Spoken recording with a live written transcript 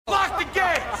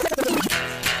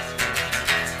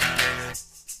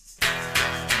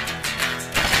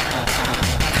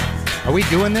Are we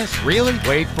doing this? Really?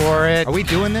 Wait for it. Are we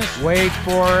doing this? Wait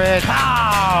for it.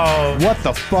 Pow! What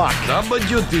the fuck?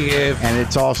 WTF. And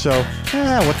it's also,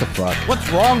 what the fuck? What's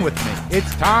wrong with me?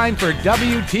 It's time for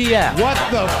WTF. What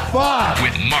the fuck?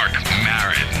 With Marc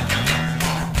Maron.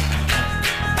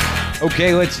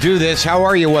 Okay, let's do this. How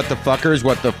are you, what the fuckers?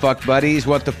 What the fuck buddies?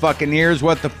 What the fucking ears?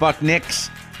 What the fuck nicks?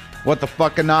 What the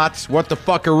fucking-nots? What the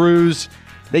fuckaroos?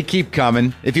 They keep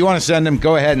coming. If you want to send them,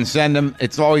 go ahead and send them.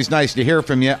 It's always nice to hear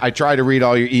from you. I try to read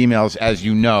all your emails, as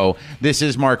you know. This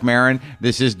is Marc Maron.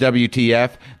 This is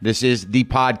WTF. This is the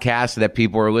podcast that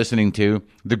people are listening to,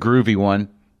 the groovy one.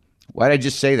 Why did I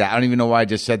just say that? I don't even know why I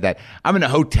just said that. I'm in a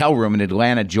hotel room in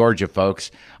Atlanta, Georgia, folks.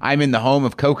 I'm in the home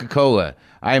of Coca-Cola.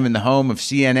 I am in the home of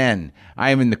CNN.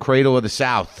 I am in the cradle of the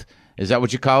South. Is that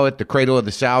what you call it? The cradle of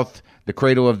the South? The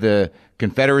cradle of the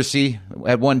Confederacy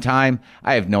at one time?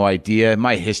 I have no idea.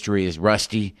 My history is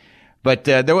rusty. But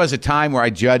there was a time where I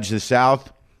judged the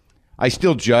South. I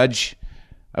still judge.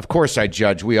 Of course I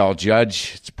judge. We all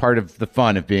judge. It's part of the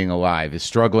fun of being alive, is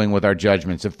struggling with our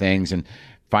judgments of things and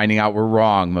finding out we're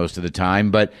wrong most of the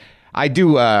time. But I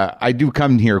do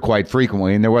come here quite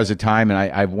frequently, and there was a time, and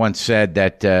I've once said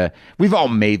that we've all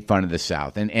made fun of the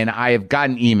South, and I have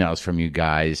gotten emails from you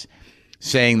guys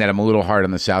saying that I'm a little hard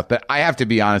on the South, but I have to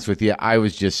be honest with you, I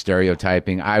was just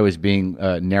stereotyping. I was being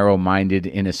narrow-minded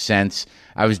in a sense.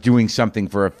 I was doing something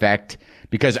for effect,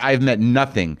 because I've met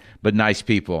nothing but nice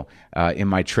people in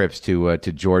my trips to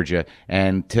Georgia,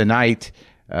 and tonight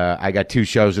I got 2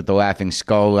 shows at the Laughing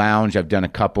Skull Lounge. I've done a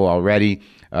couple already.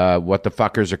 What the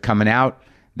fuckers are coming out.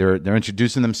 They're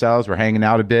introducing themselves. We're hanging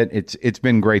out a bit. It's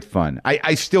been great fun.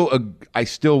 I still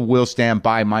will stand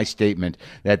by my statement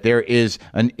that there is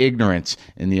an ignorance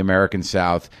in the American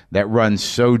South that runs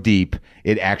so deep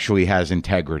it actually has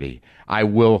integrity. I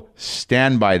will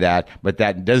stand by that, but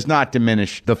that does not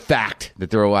diminish the fact that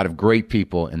there are a lot of great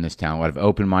people in this town, a lot of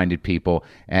open-minded people,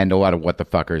 and a lot of what the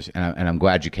fuckers, and I'm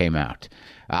glad you came out.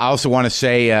 I also want to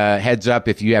say, heads up,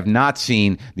 if you have not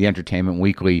seen the Entertainment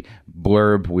Weekly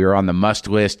blurb, we are on the must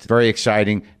list. Very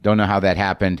exciting. Don't know how that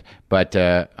happened, but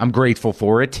I'm grateful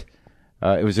for it.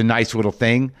 It was a nice little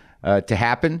thing to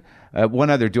happen.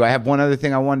 Do I have one other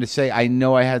thing I wanted to say? I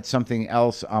know I had something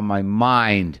else on my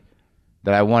mind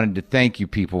that I wanted to thank you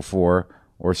people for,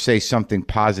 or say something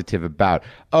positive about.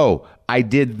 Oh, I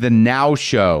did the Now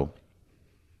Show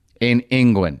in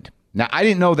England. Now, I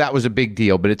didn't know that was a big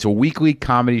deal, but it's a weekly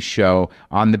comedy show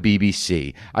on the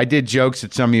BBC. I did jokes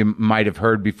that some of you might have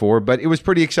heard before, but it was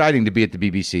pretty exciting to be at the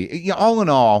BBC. All in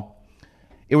all,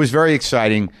 it was very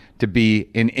exciting to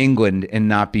be in England and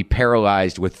not be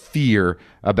paralyzed with fear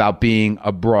about being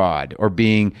abroad, or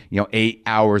being 8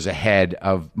 hours ahead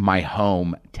of my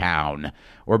hometown,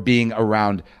 or being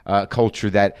around a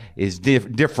culture that is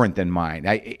different than mine.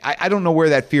 I don't know where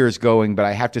that fear is going, but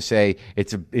I have to say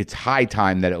it's high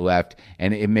time that it left,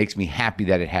 and it makes me happy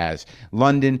that it has.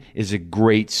 London is a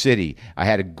great city. I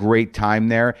had a great time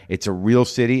there. It's a real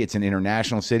city. It's an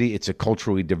international city. It's a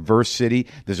culturally diverse city.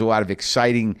 There's a lot of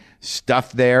exciting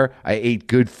stuff there. I ate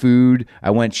good food.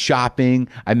 I went shopping.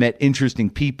 I met interesting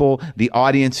people. The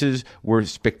audiences were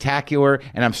spectacular,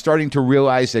 and I'm starting to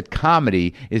realize that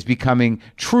comedy is becoming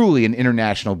truly an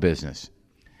international business.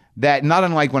 That, not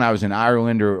unlike when I was in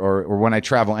Ireland or when I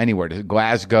travel anywhere, to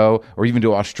Glasgow or even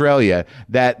to Australia,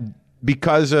 that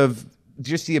because of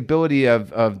just the ability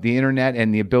of the internet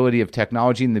and the ability of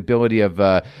technology and the ability of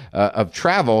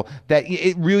travel, that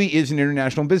it really is an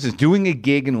international business. Doing a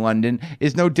gig in London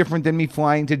is no different than me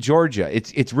flying to Georgia.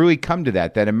 It's really come to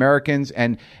that Americans,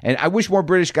 and I wish more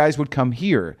British guys would come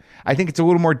here. I think it's a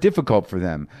little more difficult for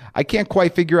them. I can't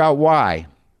quite figure out why.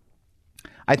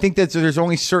 I think that there's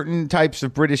only certain types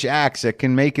of British acts that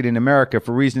can make it in America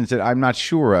for reasons that I'm not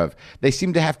sure of. They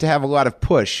seem to have a lot of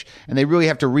push, and they really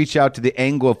have to reach out to the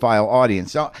Anglophile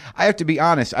audience. So I have to be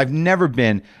honest, I've never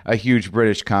been a huge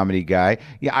British comedy guy.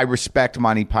 Yeah, I respect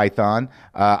Monty Python.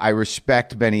 I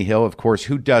respect Benny Hill. Of course,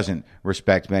 who doesn't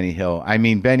respect Benny Hill? I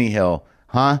mean, Benny Hill.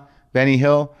 Huh? Benny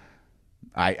Hill?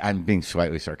 I'm being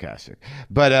slightly sarcastic,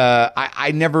 but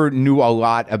I never knew a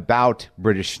lot about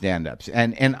British stand-ups,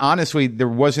 and honestly, there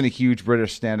wasn't a huge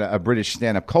British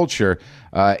stand-up culture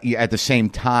at the same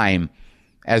time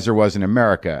as there was in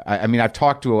America. I mean, I've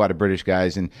talked to a lot of British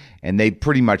guys, and they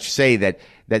pretty much say that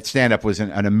stand-up was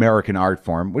an American art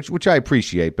form, which I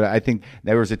appreciate, but I think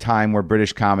there was a time where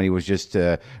British comedy was just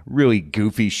really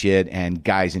goofy shit and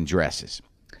guys in dresses.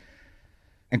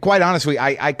 And quite honestly,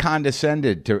 I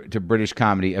condescended to British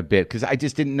comedy a bit, because I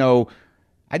just didn't know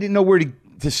where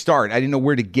to to start. I didn't know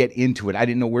where to get into it. I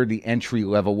didn't know where the entry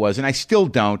level was, and I still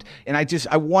don't. And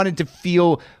I wanted to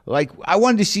feel like I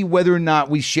wanted to see whether or not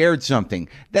we shared something.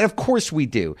 That of course we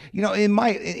do. You know, in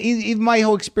my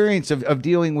whole experience of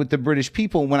dealing with the British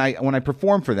people when I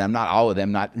perform for them, not all of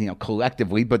them, not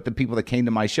collectively, but the people that came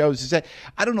to my shows, is that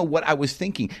I don't know what I was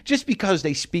thinking. Just because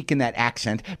they speak in that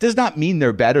accent does not mean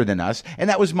they're better than us. And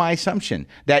that was my assumption,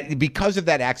 that because of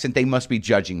that accent, they must be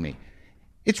judging me.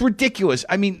 It's ridiculous.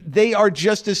 I mean, they are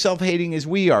just as self-hating as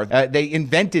we are. They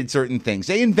invented certain things.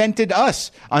 They invented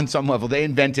us on some level. They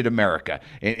invented America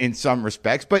in some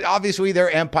respects. But obviously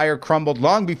their empire crumbled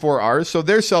long before ours, so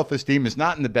their self-esteem is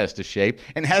not in the best of shape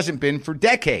and hasn't been for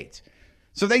decades.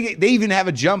 So they even have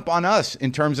a jump on us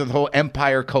in terms of the whole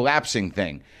empire collapsing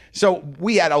thing. So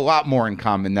we had a lot more in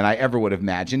common than I ever would have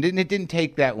imagined, and it didn't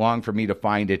take that long for me to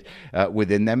find it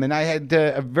within them. And I had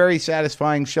very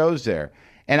satisfying shows there.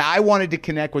 And I wanted to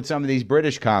connect with some of these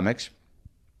British comics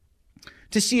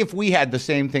to see if we had the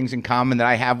same things in common that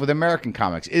I have with American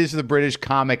comics. Is the British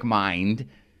comic mind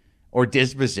or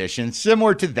disposition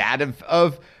similar to that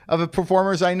of the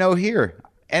performers I know here?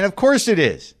 And of course it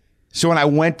is. So when I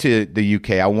went to the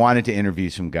UK, I wanted to interview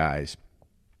some guys.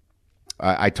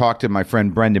 I talked to my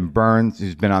friend Brendan Burns,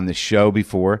 who's been on this show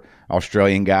before,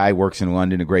 Australian guy, works in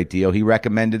London a great deal. He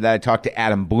recommended that I talk to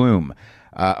Adam Bloom,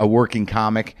 a working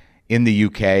comic in the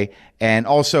UK. And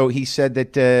also he said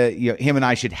that him and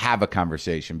I should have a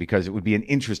conversation because it would be an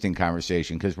interesting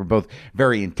conversation because we're both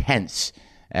very intense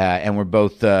and we're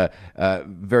both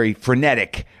very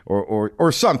frenetic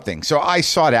or something. So I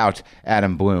sought out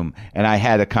Adam Bloom and I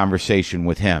had a conversation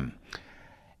with him.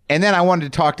 And then I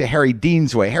wanted to talk to Harry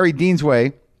Deansway. Harry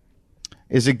Deansway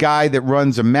is a guy that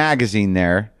runs a magazine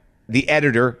there, the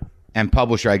editor and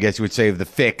publisher, I guess you would say, of The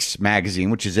Fix magazine,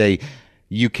 which is a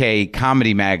UK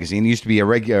comedy magazine. It used to be a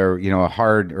regular, a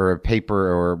hard or a paper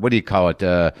or what do you call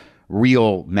it,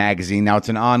 real magazine. Now it's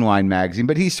an online magazine,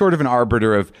 but he's sort of an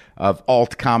arbiter of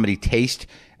alt comedy taste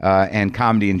and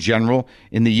comedy in general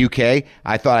in the UK.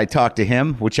 I thought I'd talk to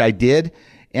him, which I did.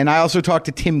 And I also talked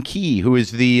to Tim Key, who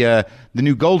is the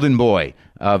new golden boy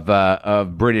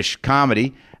of British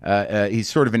comedy. He's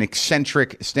sort of an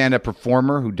eccentric stand-up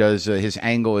performer who does his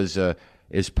angle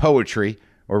is poetry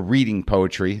or reading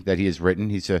poetry that he has written.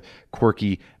 He's a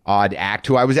quirky, odd act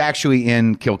who I was actually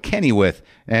in Kilkenny with,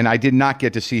 and I did not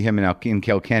get to see him in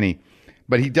Kilkenny.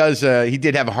 But he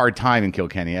did have a hard time in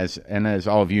Kilkenny, as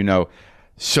all of you know,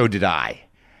 so did I.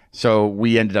 So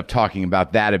we ended up talking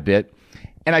about that a bit.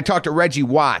 And I talked to Reggie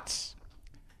Watts.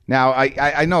 Now,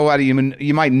 I know a lot of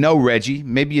you might know Reggie.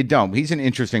 Maybe you don't. He's an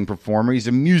interesting performer. He's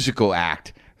a musical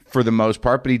act for the most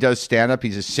part, but he does stand-up.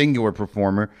 He's a singular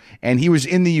performer. And he was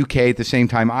in the UK at the same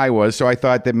time I was, so I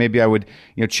thought that maybe I would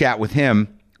chat with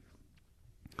him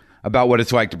about what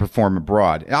it's like to perform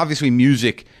abroad. And obviously,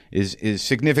 music is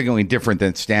significantly different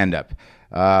than stand-up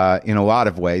in a lot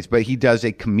of ways, but he does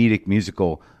a comedic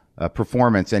musical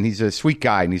performance, and he's a sweet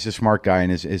guy, and he's a smart guy,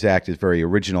 and his act is very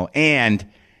original. And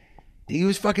he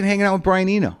was fucking hanging out with Brian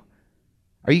Eno.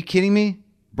 Are you kidding me?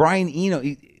 Brian Eno.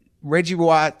 Reggie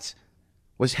Watts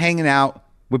was hanging out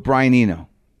with Brian Eno.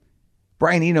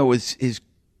 Brian Eno is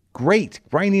great.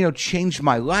 Brian Eno changed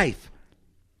my life.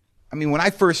 I mean, when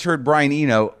I first heard Brian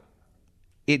Eno,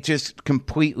 it just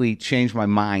completely changed my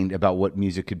mind about what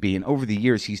music could be. And over the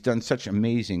years, he's done such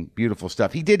amazing, beautiful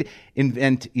stuff. He did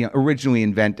originally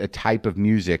invent a type of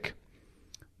music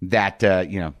that,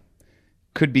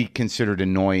 could be considered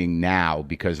annoying now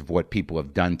because of what people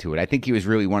have done to it. I think he was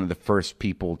really one of the first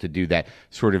people to do that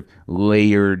sort of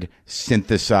layered,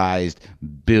 synthesized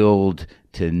build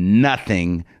to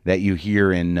nothing that you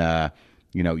hear in,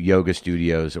 yoga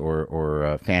studios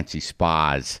or fancy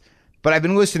spas. But I've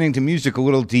been listening to music a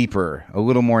little deeper, a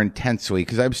little more intensely,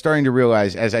 because I'm starting to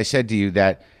realize, as I said to you,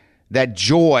 that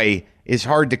joy is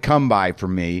hard to come by for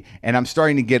me, and I'm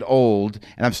starting to get old,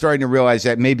 and I'm starting to realize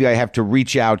that maybe I have to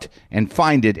reach out and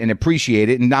find it and appreciate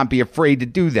it and not be afraid to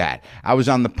do that. I was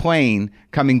on the plane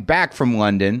coming back from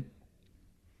London,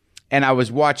 and I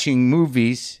was watching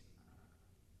movies.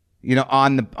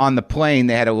 On the plane,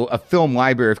 they had a film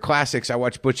library of classics. I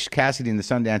watched Butch Cassidy and the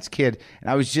Sundance Kid, and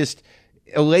I was just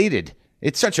elated.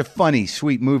 It's such a funny,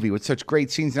 sweet movie with such great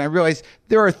scenes. And I realized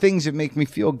there are things that make me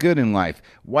feel good in life.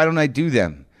 Why don't I do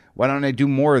them? Why don't I do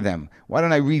more of them? Why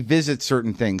don't I revisit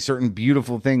certain things, certain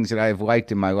beautiful things that I have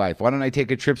liked in my life? Why don't I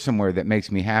take a trip somewhere that makes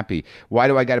me happy? Why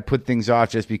do I got to put things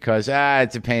off just because,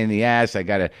 it's a pain in the ass. I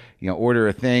got to, order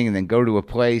a thing and then go to a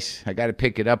place. I got to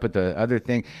pick it up at the other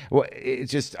thing. Well,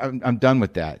 it's just, I'm done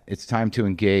with that. It's time to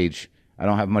engage. I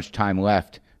don't have much time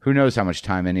left. Who knows how much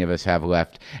time any of us have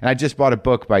left? And I just bought a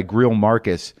book by Greil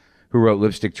Marcus, who wrote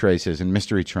Lipstick Traces and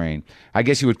Mystery Train. I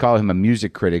guess you would call him a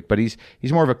music critic, but he's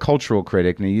more of a cultural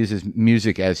critic, and he uses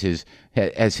music as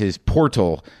his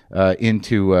portal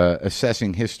into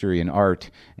assessing history and art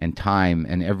and time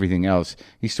and everything else.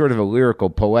 He's sort of a lyrical,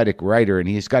 poetic writer, and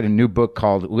he's got a new book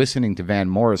called Listening to Van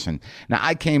Morrison. Now,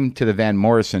 I came to the Van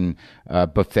Morrison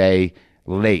buffet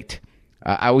late.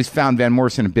 I always found Van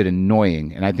Morrison a bit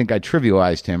annoying, and I think I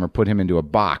trivialized him or put him into a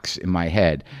box in my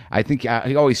head. I think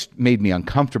he always made me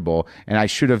uncomfortable, and I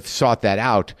should have sought that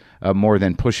out more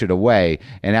than push it away.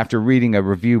 And after reading a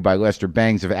review by Lester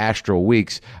Bangs of Astral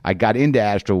Weeks, I got into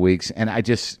Astral Weeks, and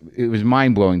it was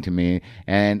mind-blowing to me,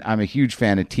 and I'm a huge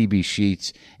fan of TB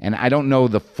Sheets, and I don't know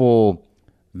the full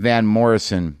Van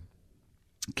Morrison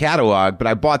catalog, but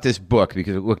I bought this book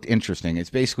because it looked interesting. It's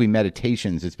basically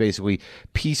meditations. It's basically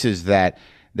pieces that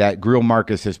Grill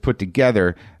Marcus has put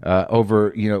together over,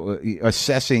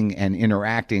 assessing and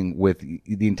interacting with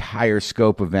the entire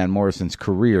scope of Van Morrison's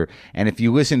career. And if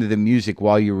you listen to the music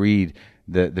while you read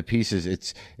the pieces,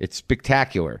 it's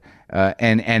spectacular.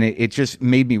 And it just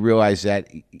made me realize that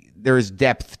there is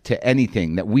depth to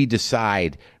anything, that we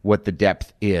decide what the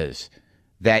depth is.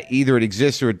 That either it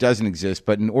exists or it doesn't exist,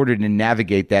 but in order to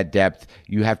navigate that depth,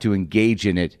 you have to engage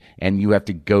in it and you have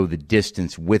to go the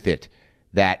distance with it.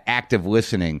 That active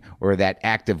listening or that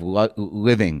active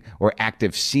living or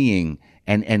active seeing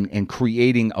and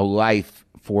creating a life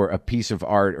for a piece of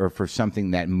art or for something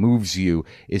that moves you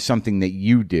is something that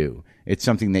you do. It's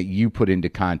something that you put into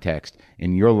context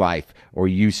in your life or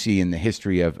you see in the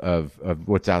history of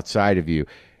what's outside of you.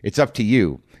 It's up to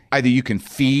you. Either you can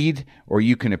feed or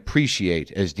you can appreciate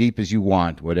as deep as you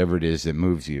want whatever it is that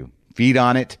moves you. Feed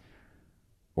on it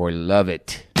or love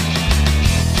it.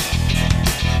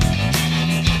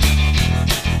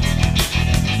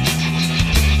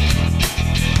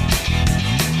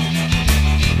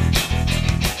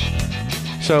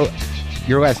 So,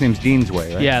 your last name's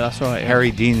Deansway, right? Yeah, that's right. Yeah.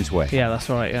 Harry Deansway. Yeah, that's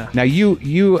right, yeah. Now,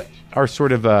 you are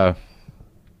sort of an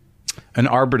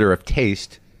arbiter of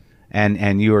taste.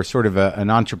 And you are sort of an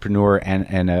entrepreneur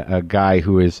and a guy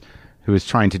who is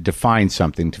trying to define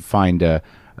something, to find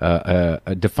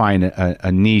define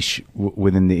a niche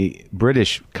within the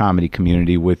British comedy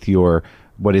community with your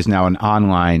what is now an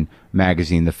online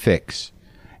magazine, The Fix,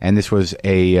 and this was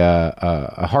a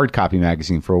hard copy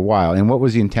magazine for a while. And what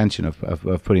was the intention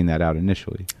of putting that out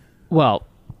initially? Well,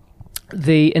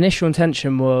 the initial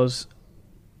intention was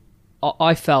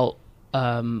I felt.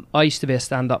 I used to be a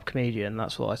stand-up comedian.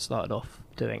 That's what I started off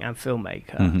doing, and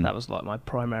filmmaker. Mm-hmm. That was like my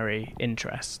primary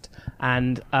interest.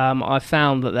 And I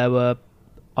found that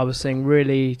I was seeing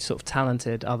really sort of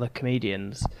talented other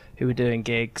comedians who were doing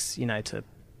gigs, to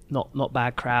not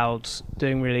bad crowds,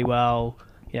 doing really well,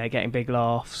 getting big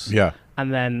laughs. Yeah.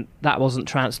 And then that wasn't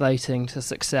translating to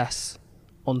success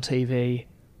on TV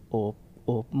or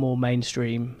more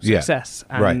mainstream success.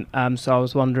 Yeah. And right. So I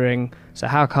was wondering, so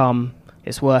how come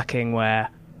it's working where,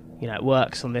 it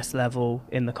works on this level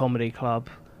in the comedy club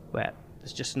where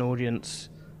there's just an audience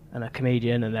and a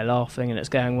comedian and they're laughing and it's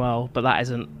going well, but that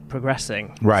isn't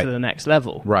progressing right. to the next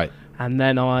level. Right. And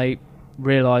then I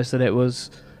realised that it was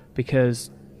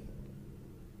because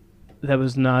there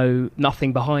was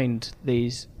nothing behind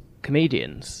these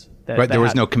comedians. Right, there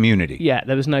was no community. Yeah,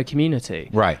 there was no community.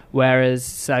 Right. Whereas,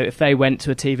 so if they went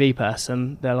to a TV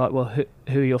person, they're like, well,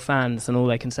 who are your fans? And all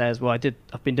they can say is, well,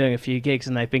 I've been doing a few gigs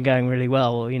and they've been going really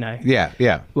well, Yeah,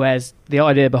 yeah. Whereas the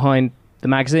idea behind the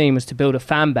magazine was to build a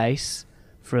fan base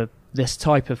for this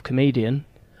type of comedian.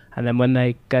 And then when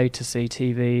they go to see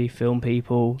TV, film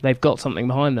people, they've got something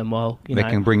behind them. Well, they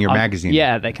can bring your magazine.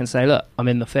 Yeah, they can say, look, I'm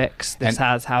in The Fix. This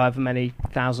has however many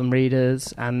thousand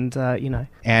readers, and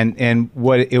And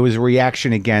what it was a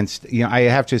reaction against. I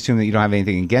have to assume that you don't have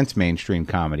anything against mainstream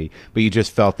comedy, but you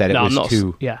just felt that it was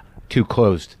too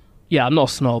closed. Yeah, I'm not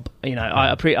a snob.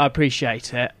 I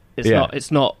appreciate it. It's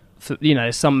not.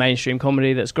 Some mainstream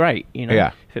comedy that's great.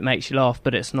 If it makes you laugh,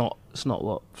 but it's not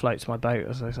what floats my boat,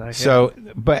 as I say. So,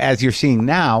 but as you're seeing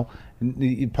now,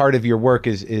 part of your work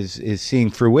is seeing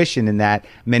fruition in that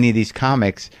many of these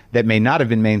comics that may not have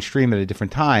been mainstream at a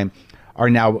different time are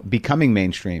now becoming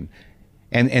mainstream,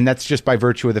 and that's just by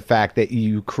virtue of the fact that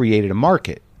you created a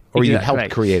market. Or you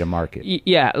helped create a market.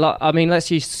 Yeah,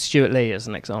 let's use Stuart Lee as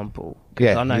an example,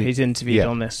 because I know he's interviewed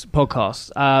on this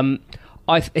podcast.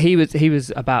 He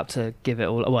was about to give it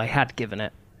all. Well, he had given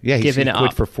it. Yeah, he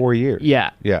quit for 4 years. Yeah,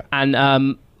 yeah.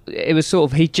 And it was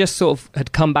he just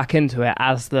had come back into it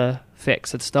as the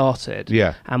Fix had started.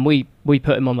 Yeah, and we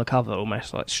put him on the cover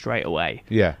almost like straight away.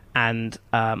 Yeah, and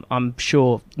I'm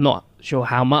not sure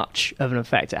how much of an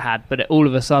effect it had, but all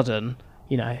of a sudden,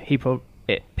 people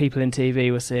in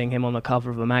TV were seeing him on the cover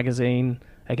of a magazine.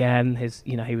 again.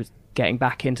 He was getting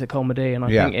back into comedy, and I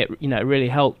think it really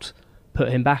helped put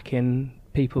him back in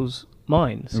people's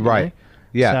minds. Right. know?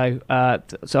 Yeah.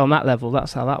 So on that level,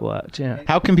 that's how that worked. Yeah.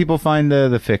 How can people find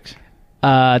the Fix?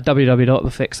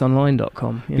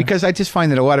 www.thefixonline.com. Yeah. Because I just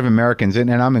find that a lot of Americans,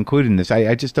 and I'm included in this,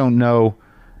 I just don't know.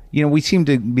 We seem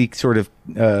to be sort of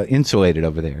insulated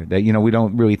over there. That we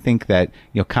don't really think that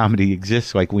comedy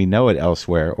exists like we know it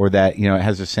elsewhere, or that it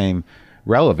has the same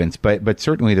relevance. But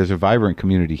certainly there's a vibrant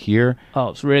community here.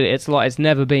 Oh, it's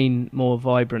never been more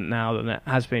vibrant now than it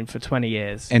has been for 20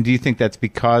 years. And do you think that's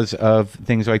because of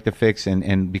things like the Fix,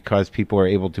 and because people are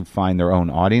able to find their own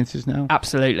audiences now?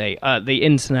 Absolutely. The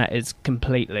internet is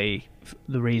completely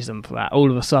the reason for that.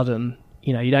 All of a sudden,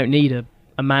 you don't need a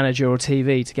manager or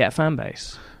TV to get a fan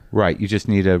base. Right, you just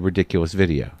need a ridiculous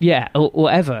video. Yeah, or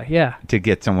whatever, yeah. To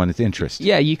get someone's interest.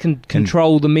 Yeah, you can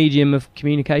control the medium of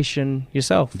communication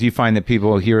yourself. Do you find that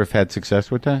people here have had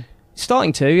success with that?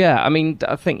 Starting to, yeah. I mean,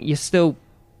 I think you're still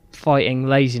fighting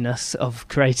laziness of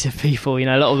creative people. A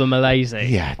lot of them are lazy.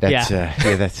 Yeah,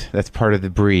 that's part of the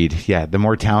breed. Yeah, the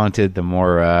more talented, the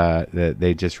more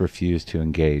they just refuse to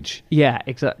engage. Yeah,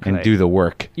 exactly. And do the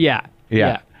work. Yeah.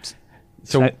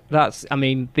 So that's,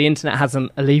 the internet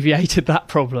hasn't alleviated that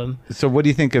problem. So what do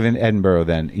you think of in Edinburgh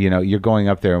then? You're going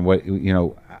up there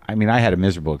and I had a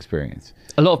miserable experience.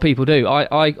 A lot of people do.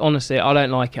 I honestly, I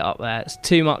don't like it up there. It's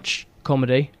too much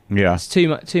comedy. Yeah. It's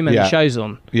too many shows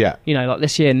on. Yeah. Like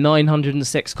this year,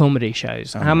 906 comedy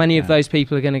shows. How many of those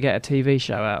people are going to get a TV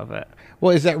show out of it?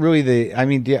 Well, is that really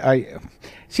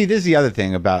see, this is the other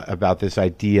thing about this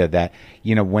idea that,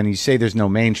 when you say there's no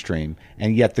mainstream,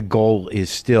 and yet the goal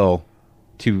is still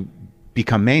to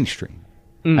become mainstream.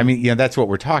 That's what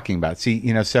we're talking about.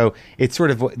 See, so it's sort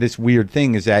of this weird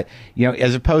thing is that,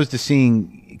 as opposed to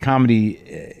seeing comedy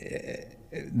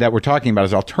that we're talking about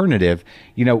as alternative,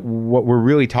 what we're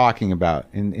really talking about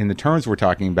in the terms we're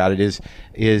talking about it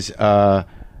is a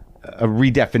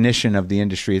redefinition of the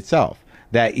industry itself.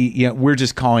 That we're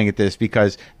just calling it this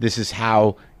because this is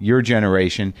how your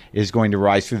generation is going to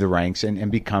rise through the ranks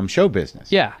and become show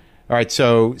business. Yeah. All right,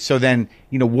 so then,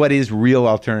 what is real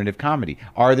alternative comedy?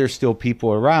 Are there still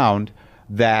people around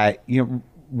that,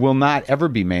 will not ever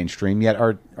be mainstream, yet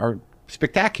are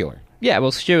spectacular? Yeah,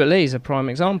 well, Stuart Lee's a prime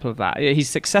example of that. He's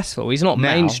successful. He's not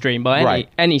mainstream by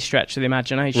any stretch of the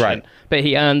imagination, but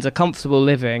he earns a comfortable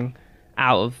living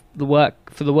out of the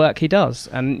work he does,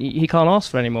 and he can't ask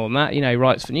for any more than that. He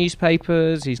writes for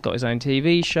newspapers, he's got his own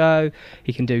TV show,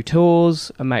 he can do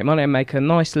tours and make money and make a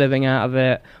nice living out of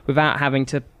it without having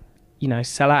to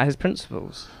sell out his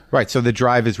principles. Right, so the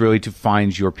drive is really to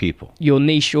find your people. Your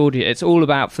niche audience. It's all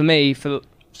about, for me,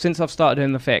 since I've started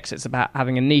doing the Fix, it's about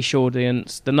having a niche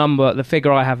audience. The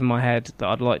figure I have in my head that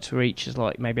I'd like to reach is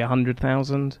like maybe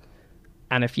 100,000.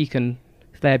 And if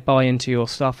they buy into your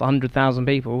stuff, 100,000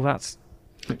 people, that's...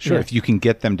 Sure, if you can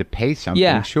get them to pay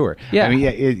something, sure.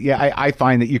 Yeah. I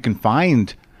find that you can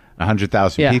find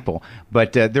 100,000 people,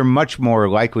 but they're much more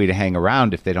likely to hang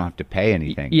around if they don't have to pay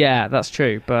anything. Yeah, that's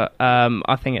true. But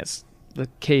I think the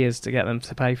key is to get them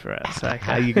to pay for it. So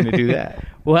how are you going to do that?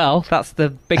 Well, that's the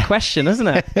big question, isn't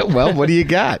it? Well, what do you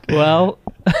got? Well,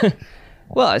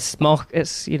 it's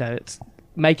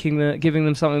giving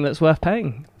them something that's worth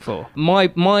paying for.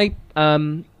 My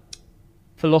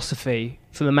philosophy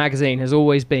for the magazine has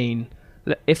always been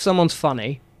that if someone's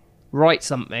funny, write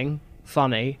something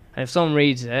funny, and if someone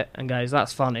reads it and goes,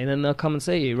 that's funny, then they'll come and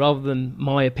see you, rather than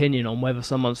my opinion on whether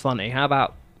someone's funny. How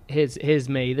about here's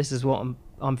me, this is what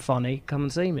I'm funny, come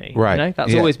and see me. Right.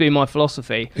 That's always been my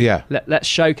philosophy. Yeah. Let's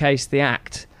showcase the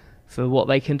act for what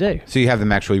they can do. So you have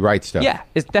them actually write stuff. Yeah,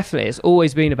 it's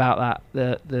always been about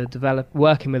that,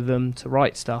 working with them to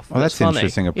write stuff. Oh, that's an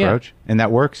interesting approach. And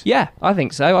that works? Yeah, I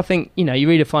think so. I think, you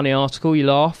read a funny article, you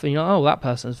laugh, and you're like, oh, that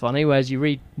person's funny, whereas you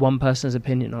read one person's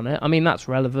opinion on it. That's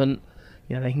relevant.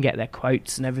 They can get their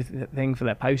quotes and everything for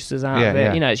their posters out of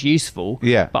it. Yeah. It's useful.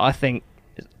 Yeah. But I think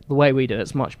the way we do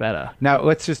it's much better. Now,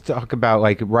 let's just talk about,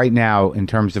 right now, in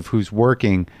terms of who's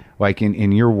working,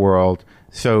 in your world.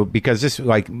 So, because this,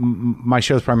 my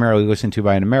show's primarily listened to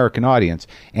by an American audience.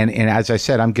 And as I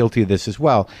said, I'm guilty of this as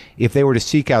well. If they were to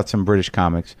seek out some British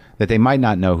comics that they might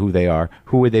not know who they are,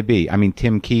 who would they be?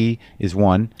 Tim Key is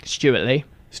one. Stuart Lee,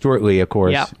 of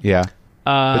course. Yep. Yeah.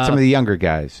 But some of the younger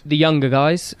guys.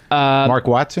 Marc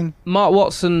Watson? Marc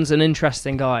Watson's an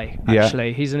interesting guy, actually.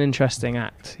 Yeah. He's an interesting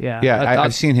act. Yeah. Yeah,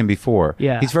 I've seen him before.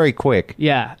 Yeah. He's very quick.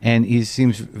 Yeah. And he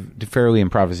seems fairly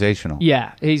improvisational.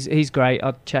 Yeah, he's great.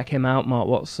 I'd check him out, Marc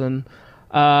Watson.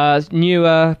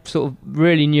 Newer, sort of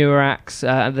really newer acts.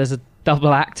 There's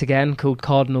double act again called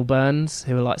Cardinal Burns,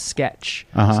 who are like sketch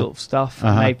sort of stuff.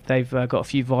 And they've got a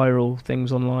few viral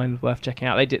things online worth checking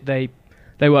out. They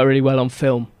work really well on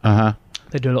film.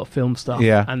 They do a lot of film stuff,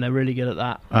 and they're really good at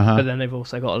that. But then they've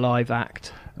also got a live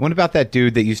act. What about that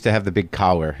dude that used to have the big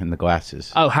collar and the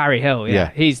glasses? Oh, Harry Hill.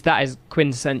 Yeah. That is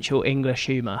quintessential English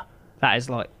humour. That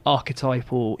is like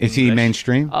archetypal. Is he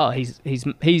mainstream? Oh, he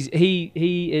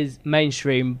is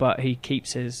mainstream, but he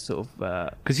keeps his sort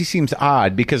of. Because he seems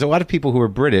odd. Because a lot of people who are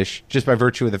British, just by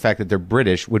virtue of the fact that they're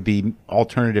British, would be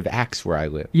alternative acts where I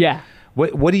live. Yeah.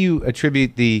 What do you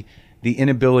attribute the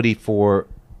inability for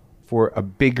a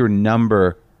bigger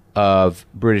number of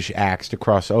British acts to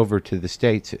cross over to the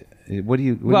States? What do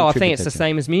you? Well, I think it's the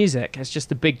same as music. It's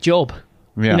just a big job.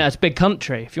 Yeah. You know, it's a big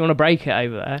country. If you want to break it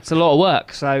over there, it's a lot of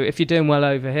work. So if you're doing well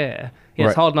over here,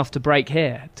 it's hard enough to break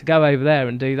here. To go over there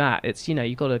and do that, it's, you know,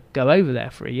 you've got to go over there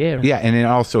for a year. Yeah, and then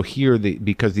also here,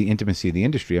 because the intimacy of the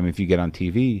industry, I mean, if you get on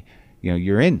TV, you know,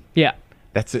 you're in. Yeah.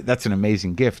 That's an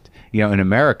amazing gift. You know, in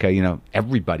America, you know,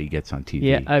 everybody gets on TV.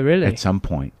 Yeah. Oh, really? At some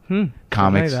point.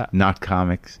 Comics, not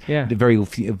comics. Yeah.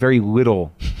 Very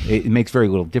little. It makes very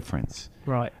little difference.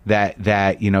 Right.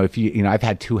 That you know, if you know, I've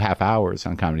had 2.5 hours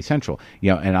on Comedy Central,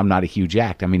 you know, and I'm not a huge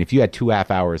act. I mean, if you had 2.5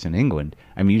 hours in England,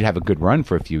 I mean, you'd have a good run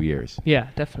for a few years. Yeah,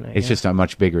 definitely. It's just a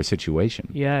much bigger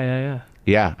situation. Yeah.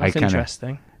 Yeah, that's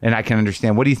interesting. And I can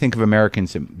understand. What do you think of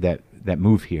Americans that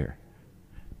move here,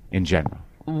 in general?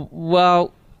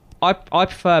 Well, I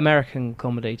prefer American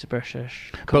comedy to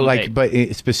British comedy. But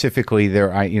specifically,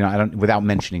 I don't, without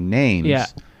mentioning names. Yeah.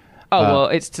 Oh, well,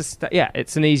 it's just,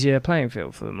 it's an easier playing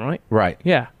field for them, right? Right.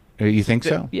 Yeah. You think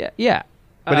so? Yeah.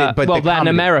 But than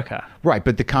America. Right,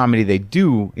 but the comedy they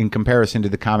do, in comparison to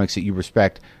the comics that you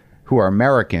respect who are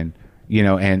American, you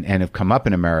know, and have come up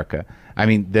in America, I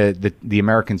mean, the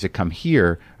Americans that come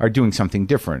here are doing something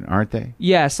different, aren't they?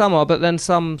 Yeah, some are, but then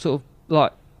some sort of,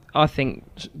 like, I think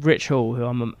Rich Hall, who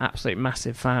I'm an absolute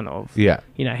massive fan of, you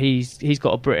know, he's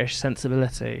got a British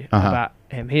sensibility about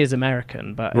him. He is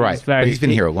American, but he's been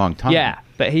here a long time. Yeah,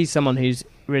 but he's someone who's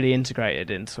really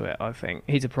integrated into it, I think.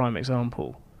 He's a prime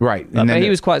example. Right. But he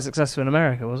was quite successful in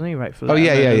America, wasn't he? Right, for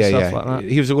yeah. Like that.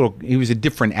 He was a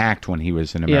different act when he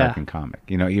was an American comic.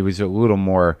 You know, he was a little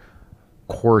more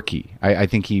quirky. I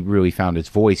think he really found his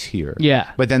voice here.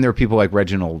 Yeah. But then there are people like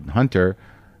Reginald Hunter,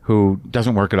 who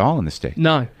doesn't work at all in the States.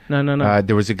 No.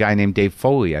 There was a guy named Dave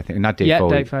Foley, I think. Not Dave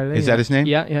Foley. Dave Foley. Is that his name?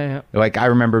 Yeah. Like, I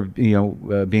remember, you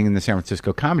know, being in the San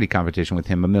Francisco comedy competition with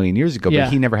him a million years ago,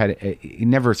 but he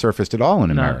never surfaced at all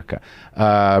in America.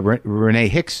 Renee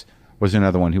Hicks was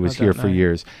another one who was here for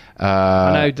years.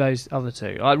 I know those other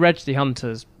two. Like, Reggie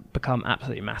Hunter's become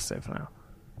absolutely massive now.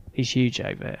 He's huge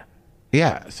over here.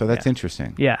 Yeah, so that's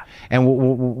interesting. Yeah. And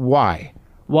why?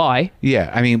 Why? Yeah,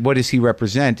 I mean, what does he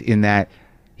represent in that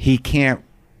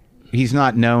he's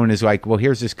not known as like, well,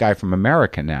 here's this guy from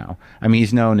America now. I mean,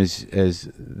 he's known as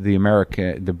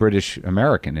the British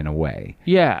American in a way.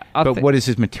 Yeah. But what is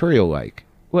his material like?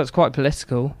 Well, it's quite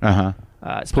political.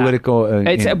 It's political.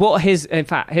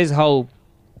 His whole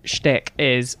shtick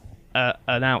is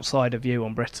an outsider view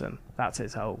on Britain. That's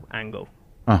his whole angle.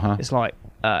 It's like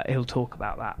he'll talk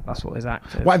about that. That's what his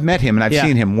act is. Well, I've met him and I've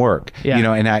seen him work. Yeah. You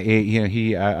know, and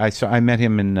I met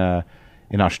him in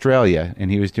Australia, and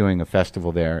he was doing a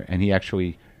festival there, and he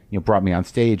actually, you know, brought me on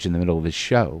stage in the middle of his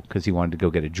show because he wanted to go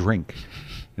get a drink,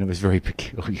 and it was very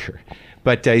peculiar.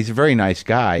 But he's a very nice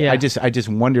guy. Yeah. I just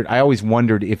wondered. I always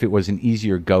wondered if it was an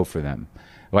easier go for them,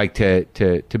 like to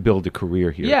build a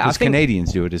career here. Yeah, because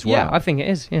Canadians do it as well. Yeah, I think it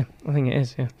is. Yeah, I think it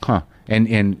is. Yeah. Huh.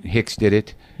 And Hicks did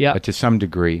it. Yeah. To some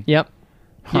degree. Yep.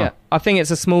 Huh. Yeah, I think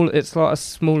it's like a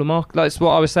smaller market. Like, it's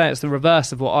what I was saying. It's the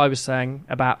reverse of what I was saying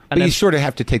about. But you sort of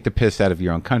have to take the piss out of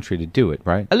your own country to do it,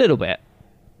 right? A little bit.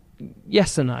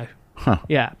 Yes and no. Huh.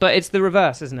 Yeah, but it's the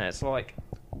reverse, isn't it? It's like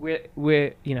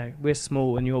we're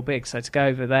small and you're big, so to go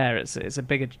over there, it's a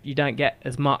bigger. You don't get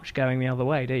as much going the other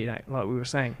way, do you? Like we were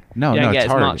saying. No, you don't get it's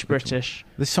as hard. much British.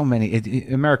 There's so many.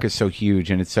 America's so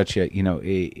huge, and it's such a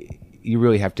you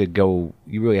really have to go.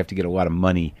 You really have to get a lot of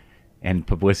money and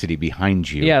publicity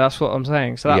behind you. Yeah, that's what I'm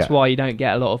saying. So that's why you don't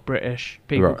get a lot of British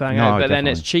people going over. But then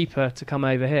it's cheaper to come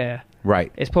over here.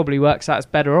 Right. It probably works out as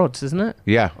better odds, isn't it?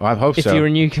 Yeah, well, I hope so. If you're a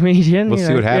new comedian. We'll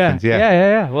see what happens,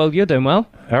 Yeah. Well, you're doing well.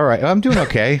 All right. I'm doing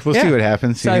okay. We'll see what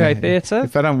happens. Soho Theatre.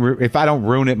 If I don't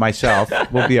ruin it myself,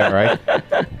 we'll be all right.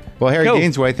 Well, Harry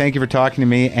Deansway, thank you for talking to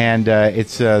me. And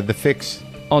it's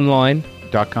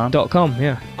thefixonline.com. .com,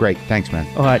 yeah. Great. Thanks, man.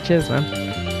 All right. Cheers,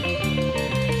 man.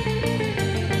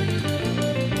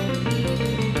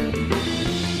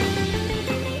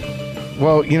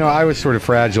 Well, you know, I was sort of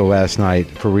fragile last night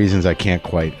for reasons I can't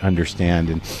quite understand.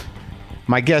 And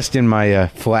My guest in my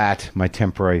flat, my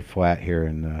temporary flat here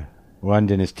in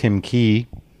London is Tim Key.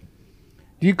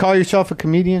 Do you call yourself a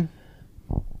comedian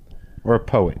or a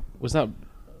poet? Was that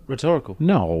rhetorical?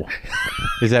 No.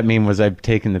 Does that mean was I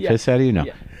taking the piss out of you? No.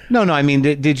 Yeah. No. I mean,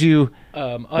 did you?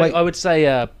 I would say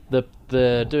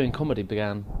the doing comedy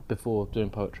began before doing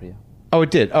poetry. Yeah. Oh,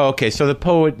 it did. Oh, okay. So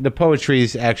the poetry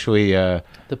is actually.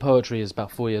 The poetry is about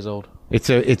 4 years old. It's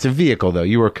a vehicle though.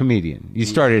 You were a comedian. You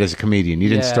started as a comedian. You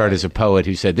didn't start as a poet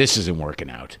who said this isn't working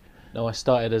out. No, I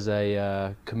started as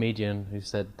a comedian who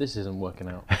said, this isn't working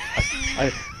out.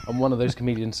 I'm one of those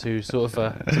comedians who sort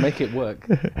of, to make it work,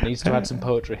 needs to add some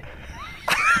poetry.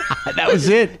 That was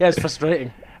it? Yeah, it's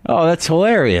frustrating. Oh, that's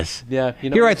hilarious. Yeah.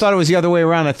 Here I thought it was the other way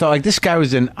around. I thought, like, this guy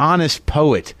was an honest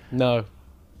poet. No.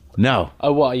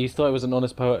 Oh, what? You thought he was an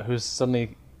honest poet who was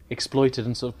suddenly exploited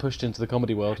and sort of pushed into the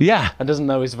comedy world? Yeah. And doesn't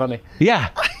know he's funny? Yeah.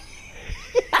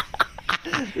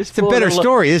 It's a better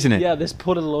story, isn't it? Yeah, this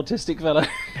poor little autistic fellow.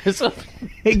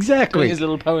 Exactly. Doing his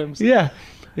little poems. Yeah.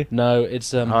 No,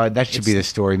 it's that should be the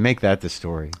story. Make that the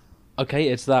story. Okay,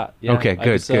 it's that. Yeah. Okay,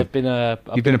 good. I've been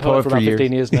You've been a poet for about years.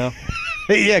 15 years now.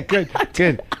 Yeah,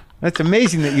 good. That's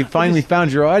amazing that you finally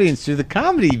found your audience through the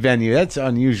comedy venue. That's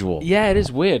unusual. Yeah, it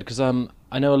is weird because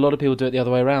I know a lot of people do it the other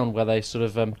way around, where they sort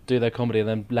of do their comedy and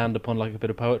then land upon like a bit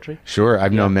of poetry. Sure,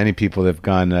 I've known many people that have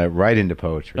gone right into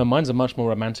poetry. No, mine's a much more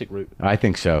romantic route. I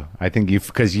think so. I think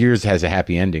because yours has a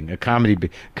happy ending. A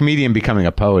comedian becoming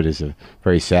a poet is a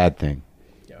very sad thing.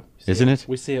 Isn't it?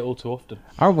 We see it all too often.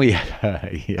 Aren't we?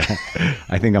 Yeah.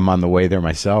 I think I'm on the way there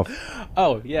myself.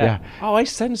 Oh, yeah. Oh, I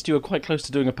sensed you were quite close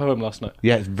to doing a poem last night.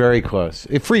 Yeah, very close.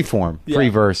 Free form, free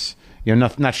verse.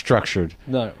 Not structured.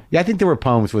 No. Yeah, I think there were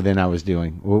poems within what I was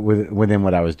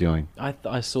doing.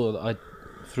 I saw that.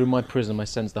 Through my prism, I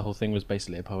sensed the whole thing was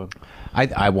basically a poem.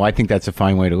 I think that's a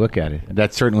fine way to look at it.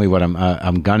 That's certainly what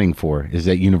I'm gunning for, is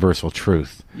that universal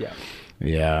truth. Yeah.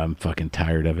 Yeah, I'm fucking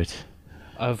tired of it.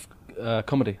 Of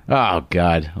comedy. Oh,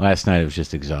 God. Last night it was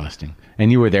just exhausting.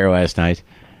 And you were there last night.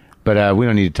 But we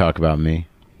don't need to talk about me.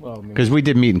 Well, because we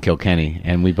did meet in Kilkenny,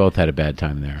 and we both had a bad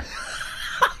time there.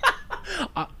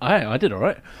 I did all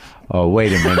right. Oh,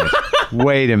 wait a minute.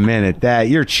 Wait a minute.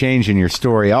 You're changing your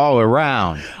story all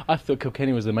around. I thought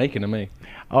Kilkenny was the making of me.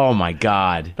 Oh, my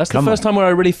God. That's the first time where I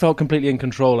really felt completely in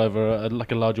control over a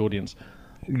large audience.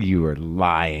 You are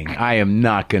lying. I am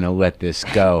not going to let this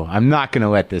go. I'm not going to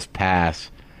let this pass.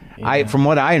 Yeah. From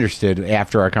what I understood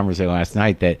after our conversation last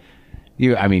night, that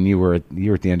you were at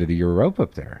the end of your rope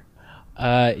up there.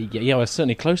 Yeah, I was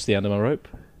certainly close to the end of my rope.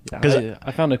 Because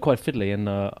I found it quite fiddly in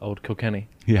old Kilkenny.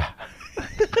 Yeah.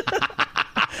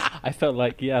 I felt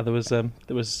like there was a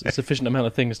sufficient amount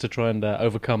of things to try and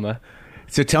overcome there.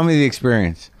 So tell me the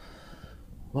experience.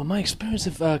 Well, my experience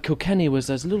of Kilkenny was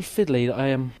a little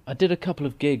fiddly. I did a couple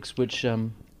of gigs which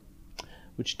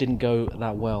didn't go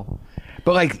that well.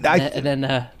 But then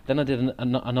I did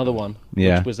another one,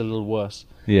 which was a little worse.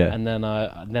 Yeah. And then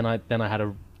I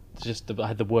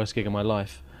had the worst gig of my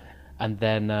life, and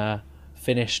then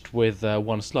finished with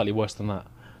one slightly worse than that.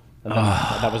 And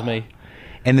that was me.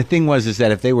 And the thing was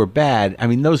that if they were bad, I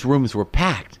mean, those rooms were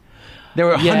packed. There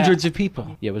were hundreds of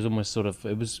people. Yeah, it was almost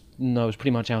it was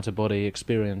pretty much out of body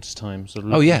experience time. Sort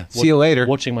of see you later.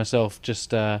 Watching myself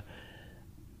just, I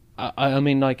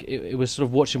mean, like it was sort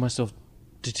of watching myself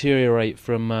deteriorate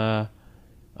from,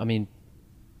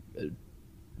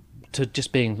 to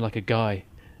just being like a guy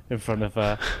in front of,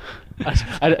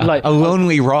 like a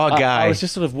lonely raw guy. I was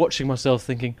just sort of watching myself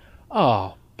thinking,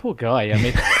 oh, poor guy. I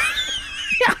mean,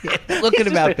 look at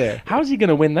him out there. How's he going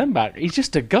to win them back? He's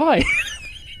just a guy.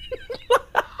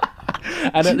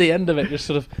 And at the end of it,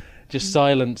 just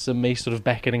silence and me sort of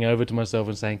beckoning over to myself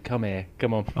and saying, come here,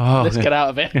 come on, let's get out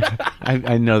of it.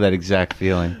 I know that exact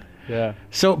feeling. Yeah.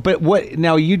 So, but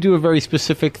now you do a very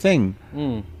specific thing.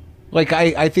 Like,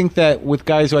 I think that with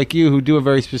guys like you who do a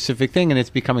very specific thing and it's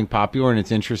becoming popular and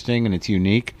it's interesting and it's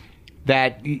unique,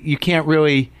 that you can't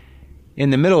really,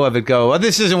 in the middle of it, go, oh,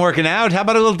 this isn't working out. How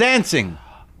about a little dancing?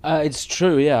 It's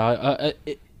true, yeah.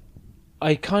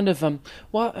 I kind of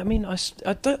well, I mean, I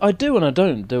do and I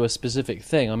don't do a specific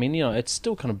thing. I mean, it's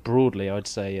still kind of broadly, I'd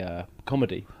say,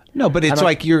 comedy. No, but it's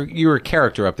like you're a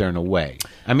character up there in a way.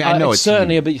 I mean, I know it's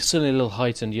certainly a little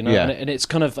heightened, Yeah. And it's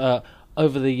kind of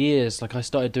over the years. Like I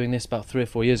started doing this about 3 or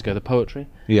 4 years ago, the poetry.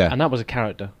 Yeah. And that was a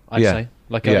character, I'd say.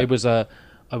 Like it was I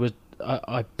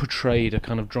portrayed a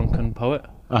kind of drunken poet.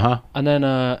 And then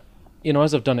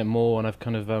as I've done it more and I've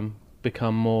kind of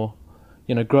become more,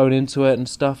 grown into it and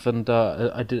stuff, and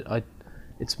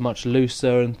it's much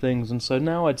looser and things, and so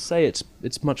now I'd say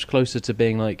it's much closer to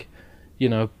being like,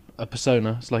 a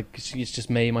persona. It's like it's just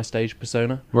me, my stage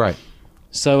persona. Right.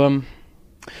 So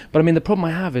But I mean, the problem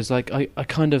I have is like I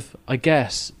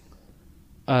guess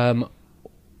one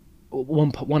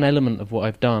element of what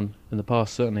I've done in the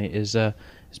past certainly is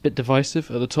it's a bit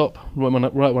divisive at the top.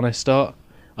 Right when I start,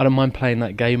 I don't mind playing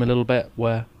that game a little bit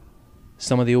where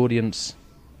some of the audience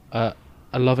are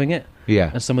loving it,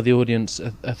 and some of the audience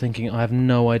are thinking I have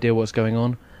no idea what's going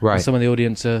on, right? And some of the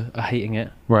audience are hating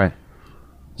it, right?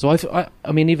 So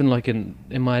I mean, even like in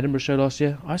my Edinburgh show last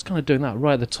year, I was kind of doing that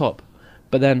right at the top,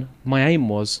 but then my aim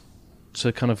was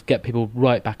to kind of get people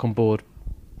right back on board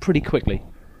pretty quickly.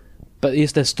 But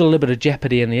there's still a little bit of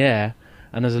jeopardy in the air,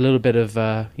 and there's a little bit of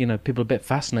people a bit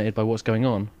fascinated by what's going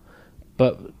on.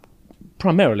 But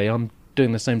primarily, I'm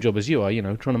doing the same job as you are,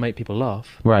 trying to make people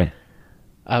laugh. Right.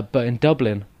 But in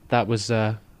Dublin, that was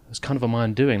kind of my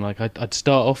undoing. Like I'd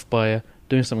start off by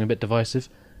doing something a bit divisive,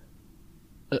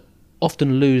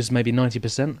 often lose maybe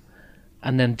 90%,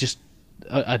 and then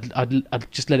I'd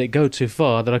just let it go too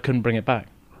far that I couldn't bring it back.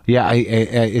 Yeah,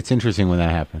 it's interesting when that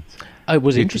happens. It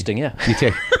was interesting, yeah.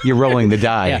 You're rolling the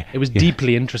die. Yeah, it was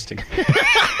deeply interesting.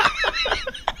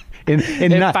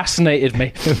 It fascinated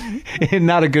me. In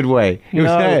not a good way. It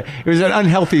was an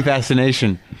unhealthy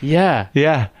fascination. Yeah.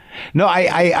 Yeah. No,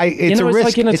 it's a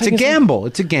risk. It's a gamble.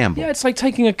 It's a gamble. Yeah, it's like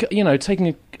taking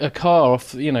a car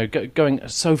off, going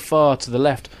so far to the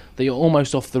left that you're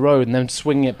almost off the road and then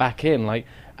swinging it back in,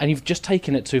 and you've just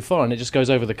taken it too far and it just goes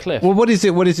over the cliff. Well, what is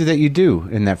it that you do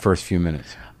in that first few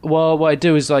minutes? Well, what I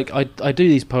do is I do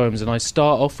these poems, and I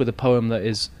start off with a poem that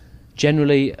is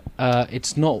generally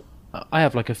it's not. I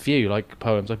have like a few like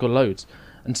poems. I've got loads,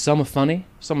 and some are funny.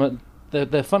 Some are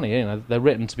they're funny. They're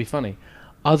written to be funny.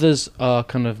 Others are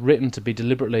kind of written to be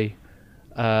deliberately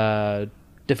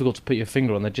difficult to put your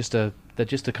finger on. They're just a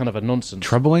kind of a nonsense.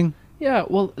 Troubling. Yeah,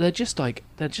 well, they're just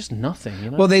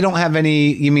nothing, Well, they don't have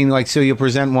any, you mean like, so you'll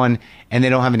present one and they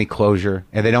don't have any closure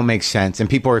and they don't make sense and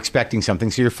people are expecting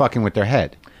something, so you're fucking with their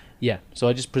head. Yeah, so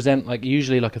I just present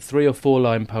usually a 3 or 4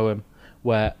 line poem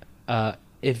where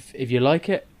if you like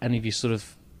it and if you sort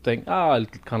of think, I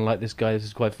kind of like this guy, this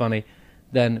is quite funny,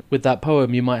 then with that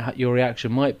poem your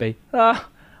reaction might be,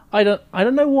 I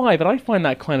don't know why, but I find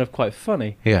that kind of quite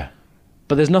funny. Yeah.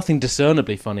 But there's nothing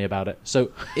discernibly funny about it.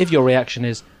 So if your reaction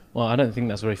is, well, I don't think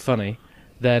that's very funny,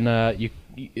 then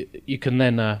you can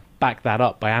then back that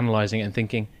up by analysing it and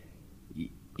thinking,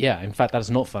 yeah, in fact, that's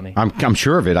not funny. I'm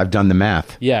sure of it. I've done the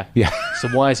math. Yeah. Yeah. So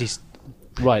why is he...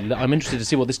 Right, I'm interested to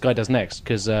see what this guy does next,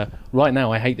 because right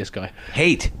now I hate this guy.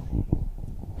 Hate?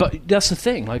 But that's the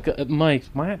thing, my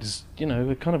act is,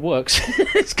 it kind of works.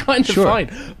 It's kind of sure.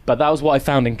 fine. But that was what I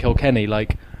found in Kilkenny,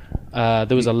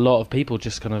 there was a lot of people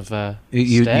just kind of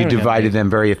you divided them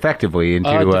very effectively into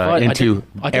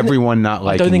everyone not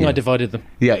liking you. I don't think I divided them.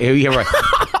 Yeah, right.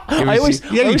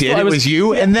 You did. It was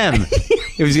you and them.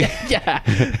 It was yeah.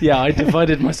 I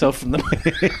divided myself from them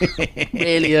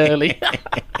really early,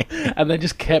 and they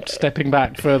just kept stepping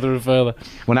back further and further.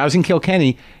 When I was in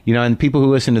Kilkenny, and people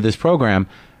who listen to this program,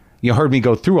 you heard me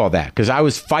go through all that because I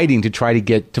was fighting to try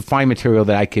to find material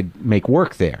that I could make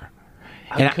work there.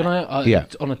 Can I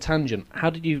on a tangent, how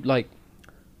did you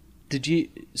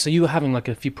so you were having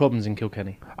a few problems in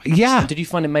Kilkenny? Yeah. Did you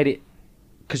find it made it,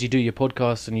 because you do your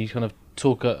podcast and you kind of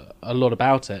talk a lot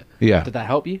about it, did that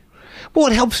help you? Well,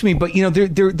 it helps me, but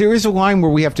there is a line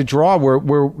where we have to draw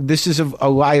where this is a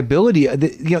liability.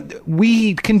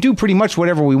 We can do pretty much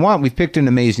whatever we want. We've picked an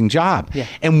amazing job,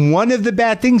 and one of the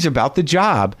bad things about the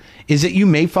job is that you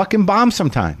may fucking bomb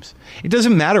sometimes. It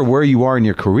doesn't matter where you are in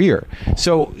your career.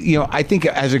 So I think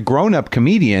as a grown-up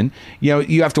comedian,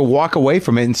 you have to walk away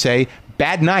from it and say,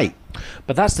 "Bad night."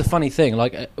 But that's the funny thing.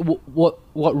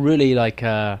 What really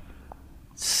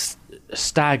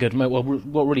staggered me,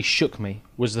 what really shook me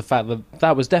was the fact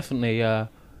that was definitely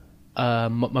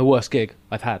my worst gig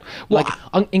I've had.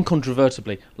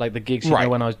 Incontrovertibly, the gigs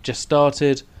when I just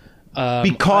started.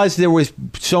 Because there was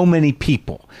so many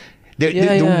people.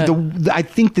 I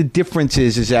think the difference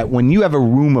is that when you have a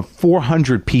room of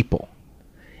 400 people,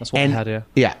 that's what I had.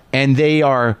 Yeah, and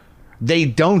they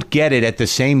don't get it at the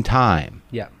same time.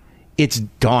 Yeah, it's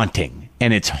daunting.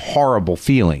 And it's horrible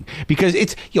feeling because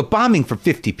it's bombing for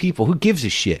 50 people. Who gives a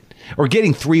shit? Or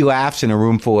getting 3 laughs in a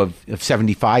room full of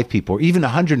 75 people, or even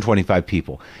 125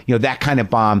 people. That kind of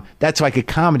bomb. That's like a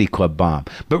comedy club bomb.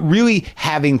 But really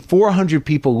having 400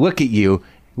 people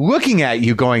looking at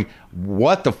you, going,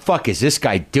 "What the fuck is this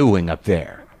guy doing up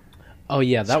there?" Oh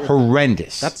yeah, that's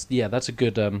horrendous. That's a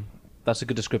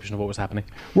good description of what was happening.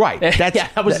 Right.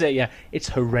 That was it. Yeah, it's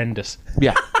horrendous.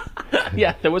 Yeah.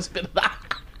 Yeah, there was a bit of that.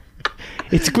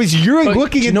 It's because you're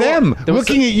looking at them,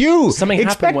 looking at you,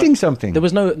 expecting something. There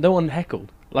was no one heckled.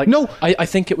 No, I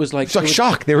think it was it's like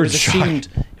shock. They were shocked.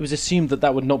 It was assumed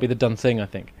that would not be the done thing. I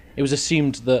think it was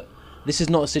assumed that this is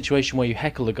not a situation where you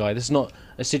heckle the guy. This is not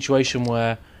a situation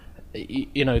where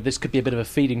this could be a bit of a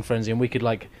feeding frenzy, and we could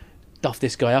like duff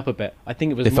this guy up a bit. I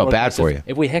think it was. They felt bad for you.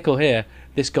 If we heckle here,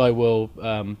 this guy will.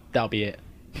 That'll be it.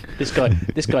 This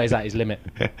guy is at his limit.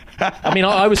 I mean,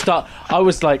 by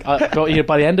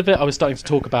the end of it, I was starting to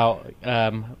talk about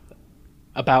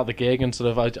the gig, and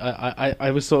sort of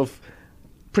I was sort of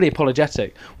pretty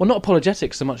apologetic. Well, not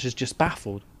apologetic so much as just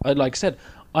baffled.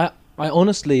 I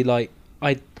honestly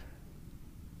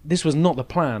this was not the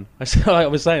plan. I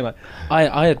was saying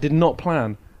I did not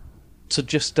plan to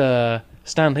just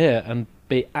stand here and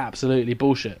be absolutely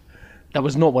bullshit. That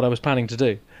was not what I was planning to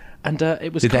do. And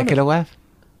it was. Did that get a laugh?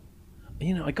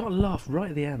 I got a laugh right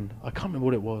at the end. I can't remember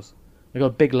what it was. I got a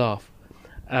big laugh.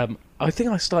 I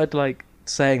think I started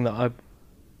saying that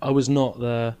I was not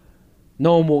the.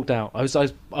 No one walked out. I was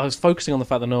focusing on the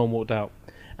fact that no one walked out,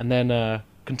 and then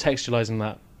contextualizing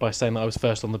that by saying that I was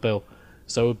first on the bill.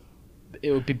 So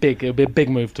it would be big. It would be a big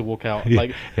move to walk out.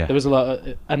 There was a lot,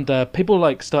 and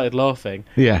people started laughing.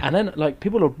 Yeah. And then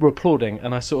people were applauding,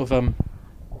 and I sort of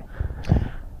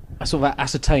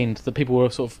ascertained that people were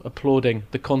sort of applauding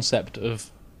the concept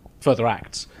of further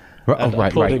acts. And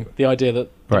applauding the idea that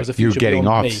there was a future you're getting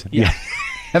beyond off. me. Yeah.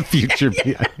 A future.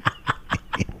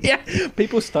 Yeah.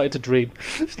 People started to dream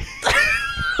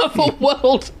of a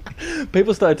world.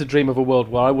 People started to dream of a world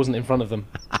where I wasn't in front of them.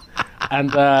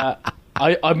 And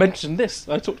I mentioned this.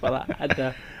 I talked about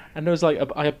that. And there was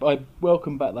I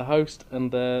welcomed back the host, and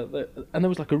there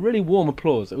was a really warm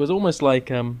applause. It was almost like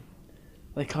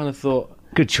they kind of thought,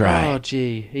 good try. Oh,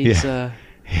 gee, he's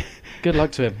good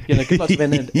luck to him. Good luck to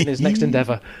him in his next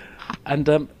endeavour.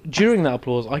 And during that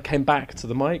applause, I came back to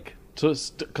the mic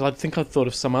because I think I thought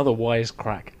of some other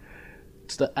wisecrack.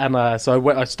 And so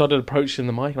I started approaching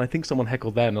the mic, and I think someone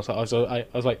heckled then. I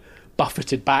was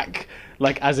buffeted back,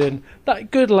 as in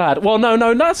that good lad. Well,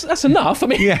 no, that's enough. I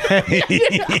mean,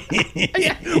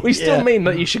 we still mean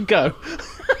that you should go.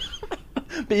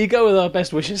 But you go with our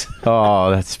best wishes.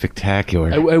 Oh, that's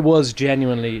spectacular. It was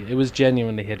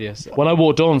genuinely hideous. When I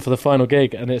walked on for the final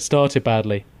gig and it started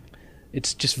badly,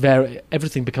 it's just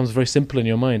everything becomes very simple in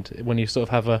your mind when you sort of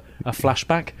have a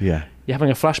flashback. Yeah. You're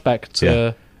having a flashback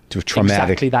to a traumatic,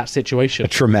 exactly that situation. A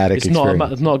traumatic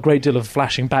experience. It's not a great deal of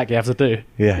flashing back you have to do.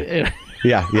 Yeah.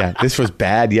 Yeah. This was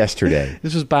bad yesterday.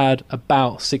 This was bad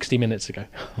about 60 minutes ago.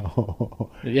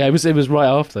 Yeah, it was right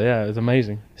after. Yeah, it was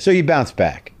amazing. So you bounced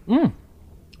back. Well,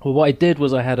 what I did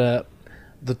was I had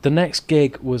the next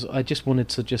gig was I just wanted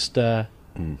to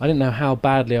I didn't know how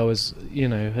badly I was,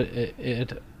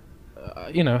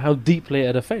 how deeply it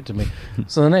had affected me.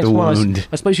 So the next one,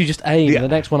 I suppose you just aim. Yeah. The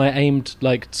next one I aimed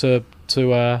to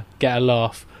get a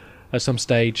laugh at some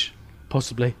stage,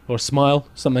 possibly, or a smile,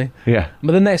 something. Yeah.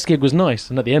 But the next gig was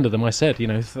nice, and at the end of them I said,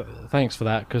 thanks for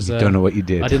that, because don't know what you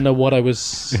did. I didn't know what I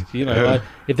was,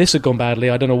 if this had gone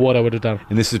badly, I don't know what I would have done.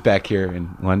 And this is back here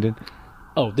in London?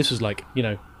 Oh, this was a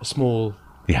small,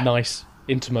 nice,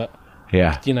 intimate,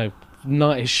 nice,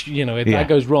 if that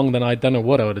goes wrong, then I don't know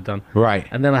what I would have done. Right.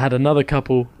 And then I had another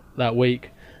couple that week,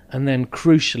 and then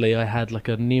crucially I had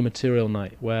a new material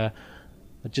night where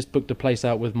I just booked a place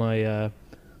out with my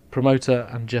promoter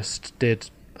and just did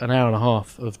an hour and a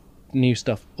half of new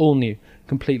stuff, all new,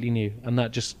 completely new, and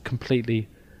that just completely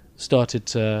started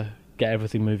to get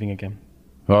everything moving again.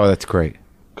 Oh, that's great.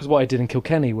 Because what I did in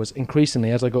Kilkenny was increasingly,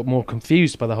 as I got more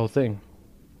confused by the whole thing,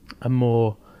 and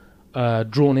more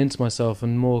drawn into myself,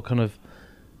 and more kind of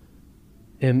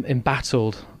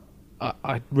embattled,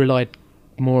 I relied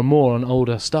more and more on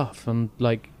older stuff, and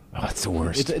that's the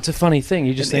worst. It's a funny thing.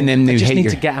 You just think, I just need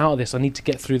to get out of this. I need to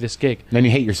get through this gig. Then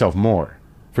you hate yourself more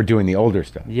for doing the older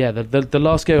stuff. Yeah, the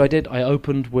last gig I did, I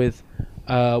opened with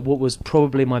what was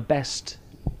probably my best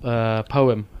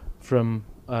poem from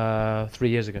 3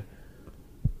 years ago,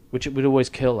 which it would always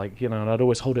kill, and I'd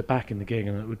always hold it back in the gig,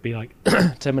 and it would be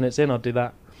 10 minutes in, I'd do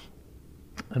that,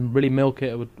 and really milk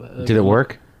it. Did it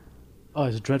work? Oh, it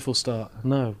was a dreadful start.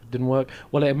 No, it didn't work.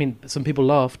 Well, I mean, some people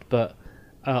laughed, but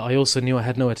I also knew I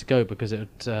had nowhere to go because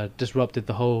it disrupted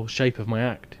the whole shape of my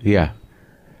act. Yeah.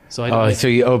 So so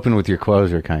you open with your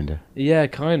closer, kind of. Yeah,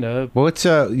 kind of. Well,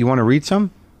 you want to read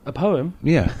some? A poem?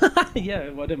 Yeah.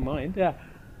 Yeah, I didn't mind, yeah.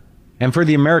 And for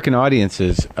the American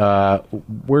audiences,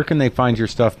 where can they find your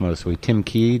stuff mostly? Tim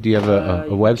Key, do you have a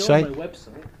website? Go on my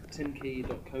website,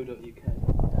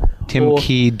 timkey.co.uk.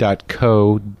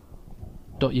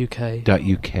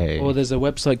 timkey.co.uk. Or there's a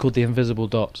website called The Invisible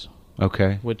Dot.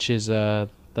 Okay. Which is,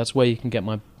 that's where you can get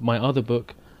my other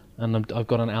book, and I've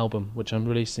got an album, which I'm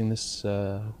releasing this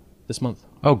month.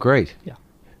 Oh, great. Yeah.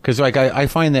 Because like I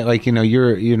find that like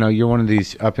you're one of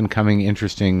these up and coming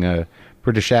interesting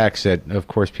British acts that of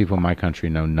course people in my country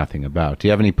know nothing about. Do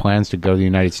you have any plans to go to the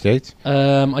United States?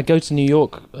 I go to New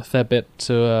York a fair bit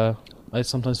to. I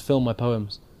sometimes film my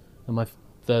poems, and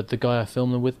the guy I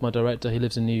film them with, my director, he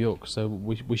lives in New York, so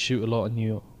we shoot a lot in New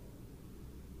York.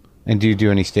 And do you do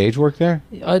any stage work there?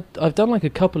 I've done like a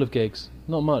couple of gigs,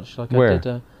 not much. Like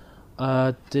Where?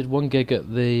 I did one gig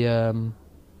at the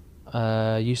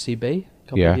UCB a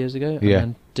couple of years ago. Yeah.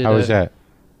 And then How was that?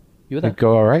 You were there? Did it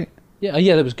go all right?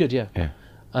 Yeah, that was good. Yeah. Yeah.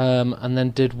 And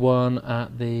then did one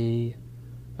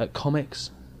at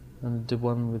Comics, and did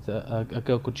one with a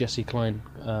girl called Jessie Klein.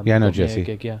 I know Jessie.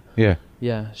 Gig, yeah. Yeah.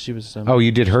 Yeah, she was.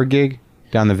 You did her gig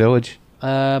down the Village?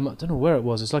 I don't know where it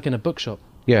was. It's like in a bookshop.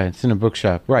 Yeah, it's in a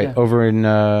bookshop. Right, Yeah. over in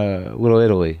Little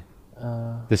Italy.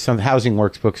 There's some Housing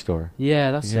Works bookstore.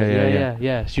 Yeah, that's it.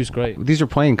 Yeah. She was great. These are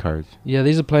playing cards. Yeah,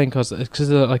 these are playing cards.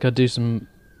 Because like I do some...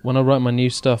 When I write my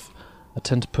new stuff, I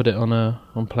tend to put it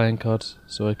on playing cards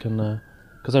so I can...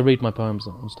 Because I read my poems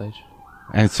on stage.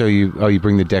 And so you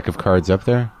bring the deck of cards up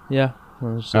there? Yeah.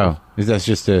 Is that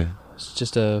just a...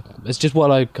 It's just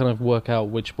what I kind of work out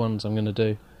which ones I'm going to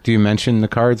do. Do you mention the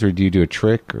cards, or do you do a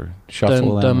trick, or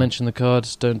shuffle them? Don't mention the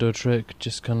cards, don't do a trick,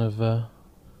 just kind of...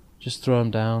 just throw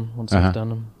them down once I've done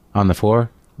them. On the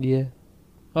floor? Yeah.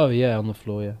 Oh, yeah, on the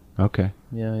floor, yeah. Okay.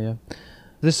 Yeah.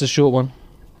 This is a short one.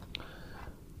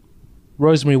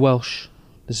 Rosemary Welsh.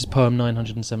 This is poem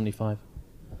 975.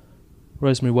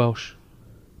 Rosemary Welsh,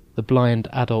 the blind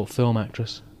adult film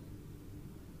actress,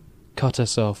 cut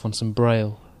herself on some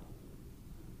braille,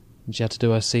 and she had to do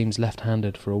her seams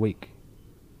left-handed for a week.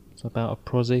 It's about a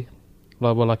prosy,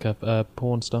 like a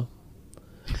porn star.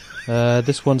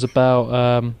 This one's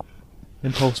about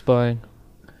impulse buying.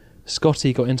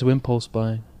 Scotty got into impulse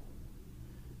buying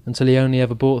until he only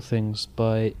ever bought things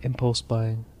by impulse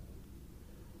buying.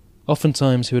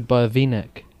 Oftentimes he would buy a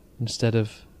V-neck instead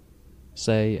of,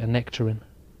 say, a nectarine,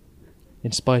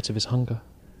 in spite of his hunger.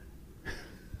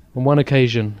 On one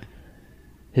occasion,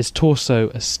 his torso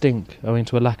a stink owing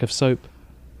to a lack of soap,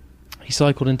 he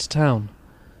cycled into town,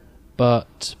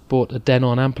 but bought a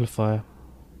Denon amplifier.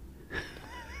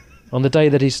 On the day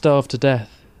that he starved to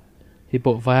death, he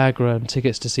bought Viagra and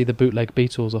tickets to see the bootleg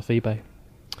Beatles off eBay.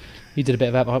 You did a bit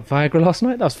about Viagra last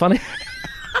night? That was funny.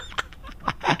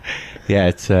 Yeah,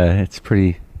 it's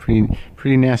pretty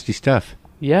nasty stuff.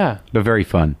 Yeah. But very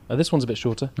fun. This one's a bit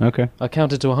shorter. Okay. I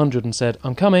counted to 100 and said,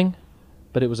 "I'm coming,"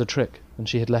 but it was a trick, and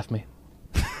she had left me.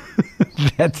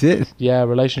 That's it? Yeah,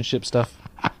 relationship stuff.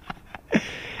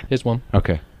 Here's one.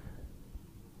 Okay.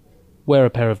 Wear a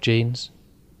pair of jeans,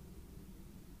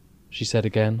 she said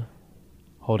again,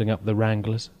 holding up the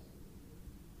Wranglers.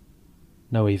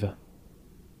 No, Eva.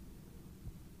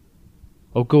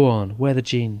 Oh, go on, wear the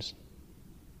jeans.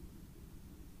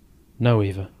 No,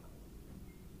 Eva.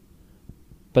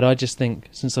 But I just think,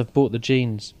 since I've bought the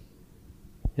jeans,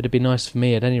 it'd be nice for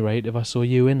me at any rate if I saw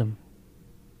you in them.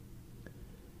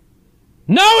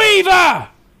 No, Eva!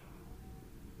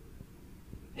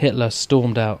 Hitler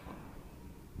stormed out.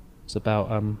 It's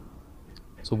about,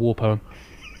 it's a war poem.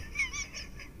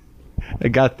 I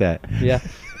got that. Yeah.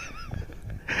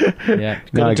 Yeah.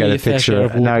 Now I got a picture.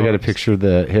 Now I got a picture of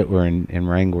the Hitler in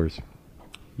Wranglers.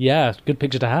 Yeah, good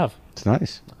picture to have. It's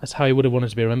nice. That's how he would have wanted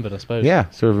to be remembered, I suppose. Yeah,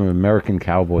 sort of an American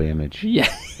cowboy image.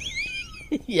 Yeah.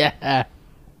 Yeah.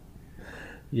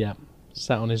 Yeah.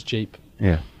 Sat on his Jeep.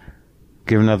 Yeah.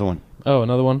 Give another one. Oh,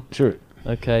 another one? Sure.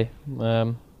 Okay.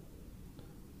 Hang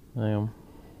on.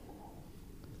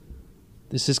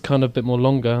 This is kind of a bit more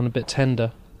longer and a bit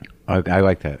tender. I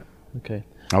like that. Okay.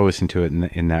 I'll listen to it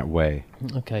in that way.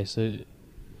 Okay, so...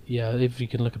 Yeah, if you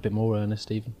can look a bit more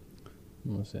earnest, even.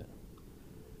 That's it.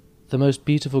 The most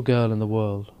beautiful girl in the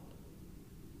world,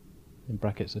 in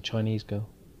brackets, a Chinese girl,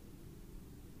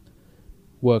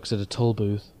 works at a toll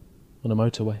booth on a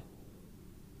motorway,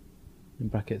 in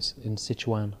brackets, in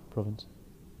Sichuan province.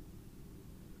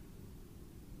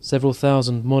 Several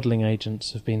thousand modelling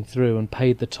agents have been through and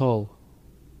paid the toll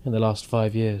in the last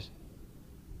 5 years,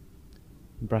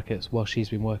 in brackets, while she's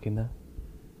been working there,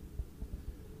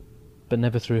 but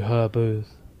never through her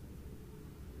booth.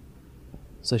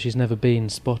 So she's never been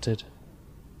spotted.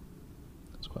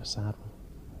 It's quite a sad one.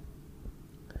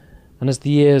 And as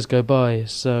the years go by,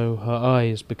 so her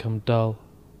eyes become dull,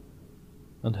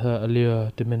 and her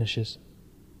allure diminishes.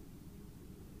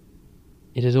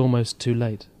 It is almost too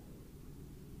late.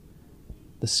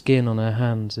 The skin on her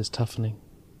hands is toughening.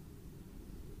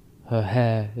 Her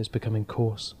hair is becoming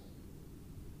coarse.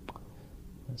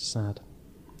 That's sad.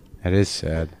 That is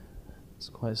sad. It's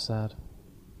quite sad.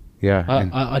 Yeah.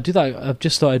 I do that. I've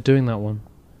just started doing that one,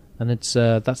 And it's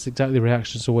that's exactly the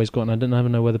reaction it's always got, and I don't ever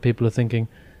know whether people are thinking,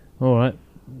 all right,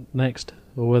 next,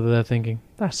 or whether they're thinking,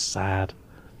 that's sad.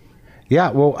 Yeah,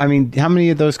 well, I mean, how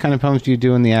many of those kind of poems do you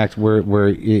do in the act where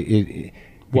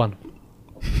one?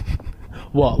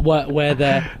 What? Where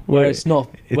there's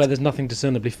nothing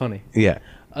discernibly funny? Yeah.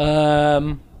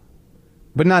 But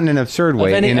not in an absurd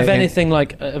way. Of anything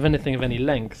of any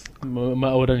length, I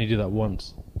would only do that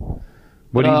once.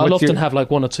 I'll often have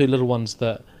like one or two little ones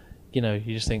that, you know,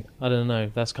 you just think, I don't know,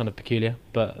 that's kind of peculiar.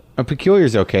 But peculiar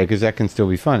is okay because that can still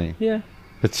be funny. Yeah.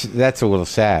 But that's a little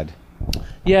sad.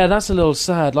 Yeah, that's a little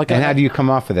sad. Like, and how do you come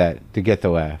off of that to get the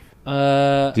laugh?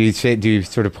 Do you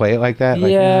sort of play it like that?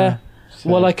 Like, yeah.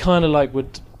 Well, I kind of like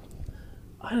would.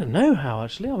 I don't know how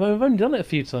actually. I've only done it a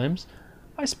few times.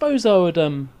 I suppose I would.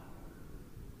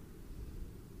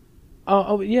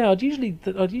 I'd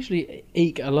usually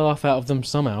eke a laugh out of them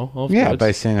somehow. Afterwards. Yeah,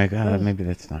 by saying like, maybe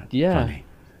that's not funny.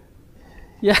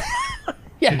 Yeah.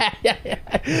 Yeah.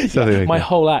 Like my that.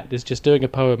 whole act is just doing a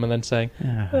poem and then saying,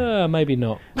 maybe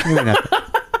not. Maybe not.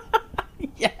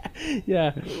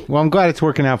 Yeah. Well, I'm glad it's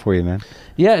working out for you, man.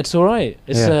 Yeah, it's all right.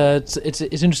 It's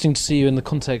interesting to see you in the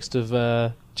context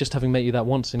of just having met you that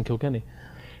once in Kilkenny.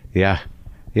 Yeah.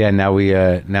 Now we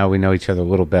know each other a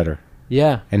little better.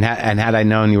 Yeah. And had I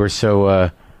known you were so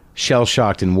shell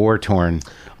shocked and war torn,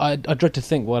 I dread to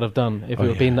think what I'd have done if it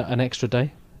had been an extra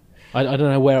day. I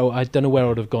don't know where I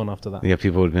would have gone after that. Yeah,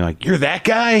 people would be like, "You're that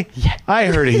guy? Yeah, I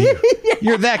heard of you.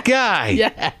 You're that guy."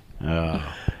 Yeah.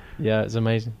 Oh. Yeah, it's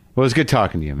amazing. Well, it was good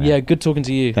talking to you, man. Yeah, good talking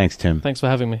to you. Thanks, Tim. Thanks for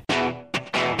having me.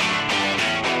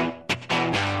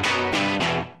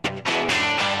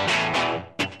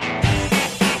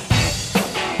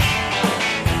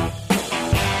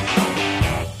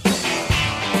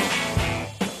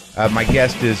 My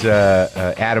guest is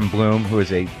Adam Bloom, who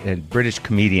is a British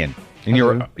comedian. And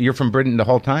you're from Britain the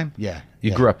whole time? Yeah.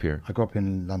 You grew up here? I grew up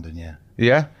in London, yeah.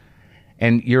 Yeah?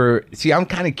 And I'm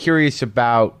kind of curious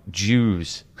about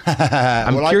Jews.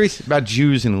 I'm curious about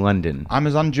Jews in London. I'm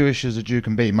as un-Jewish as a Jew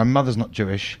can be. My mother's not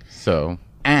Jewish. So?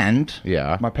 And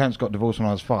yeah, my parents got divorced when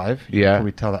I was 5. You can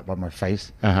probably tell that by my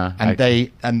face. Uh-huh.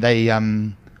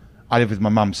 I live with my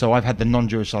mum, so I've had the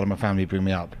non-Jewish side of my family bring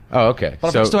me up. Oh, okay.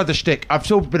 But I've still had the shtick. I've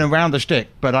still been around the shtick,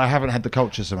 but I haven't had the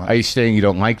culture so much. Are you saying you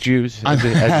don't like Jews as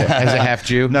a half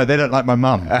Jew? No, they don't like my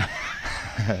mum.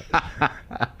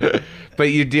 But are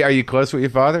you close with your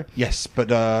father? Yes, but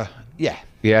yeah.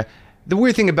 Yeah. The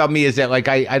weird thing about me is that like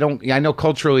I know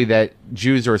culturally that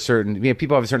Jews are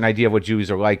people have a certain idea of what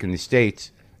Jews are like in the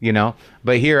States, you know.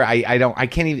 But here I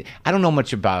don't know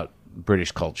much about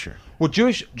British culture. Well,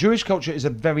 Jewish culture is a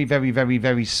very, very, very,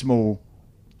 very small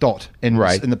dot in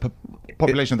the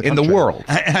population of the country. In the world.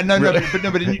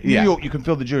 But in New York, you can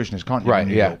feel the Jewishness, can't you? Right,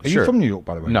 New yeah. York? Are you from New York,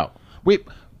 by the way? No.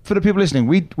 For the people listening,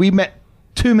 we met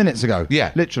 2 minutes ago.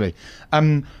 Yeah. Literally.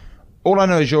 All I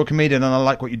know is you're a comedian, and I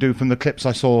like what you do from the clips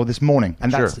I saw this morning.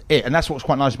 And that's it. And that's what's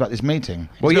quite nice about this meeting.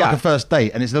 It's like a first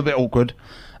date, and it's a little bit awkward.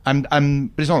 But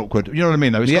it's not awkward. You know what I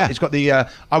mean, though? It's got the...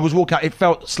 I was walking out... It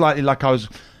felt slightly like I was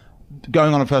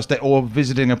going on a first date or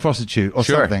visiting a prostitute or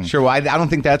something. Sure, well, I don't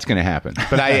think that's going to happen.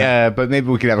 But but maybe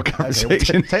we could have a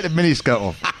conversation. Okay, take the miniskirt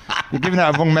off. You're giving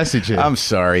out a wrong message here. I'm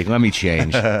sorry. Let me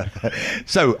change.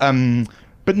 So,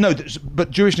 but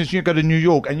Jewishness, you go to New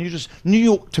York and New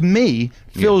York to me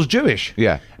feels Jewish.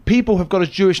 Yeah. People have got a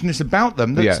Jewishness about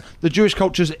them. The Jewish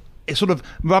culture's sort of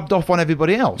rubbed off on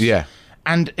everybody else. Yeah.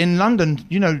 And in London,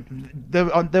 you know,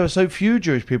 there are so few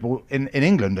Jewish people in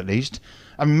England, at least.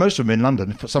 I mean, most of them in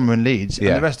London, some are in Leeds, and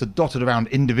the rest are dotted around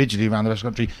individually around the rest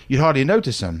of the country. You'd hardly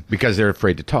notice them. Because they're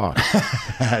afraid to talk.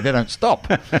 They don't stop.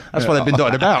 That's why they've been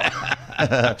dotted about.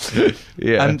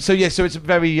 Yeah. So it's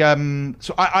very...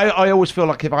 so I always feel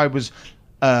like if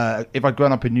I'd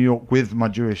grown up in New York with my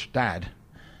Jewish dad...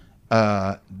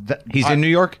 He's in New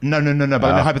York? No,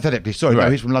 but hypothetically. Sorry,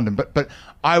 no, he's from London. But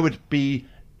I would be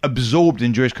absorbed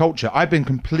in Jewish culture. I've been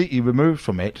completely removed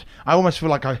from it. I almost feel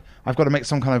like I've got to make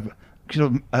some kind of...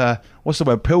 what's the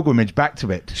word? Pilgrimage back to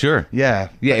it. Sure. Yeah.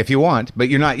 Yeah, if you want, but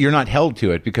you're not held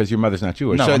to it because your mother's not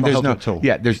Jewish. No, so I'm not there's held no to it at all.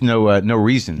 Yeah, there's no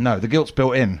reason. No, the guilt's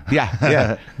built in.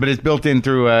 Yeah. But it's built in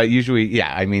through usually.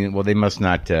 Yeah, I mean, well, they must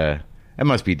not. It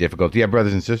must be difficult. Do you have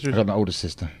brothers and sisters? I got an older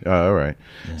sister. Oh, all right.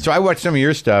 Yeah. So I watched some of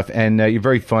your stuff, and you're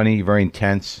very funny. You're very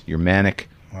intense. You're manic.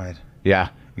 Right. Yeah.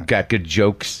 You got good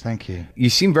jokes. Thank you. You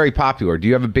seem very popular. Do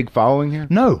you have a big following here?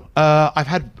 No. I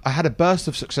had a burst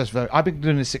of success. I've been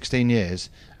doing this 16 years,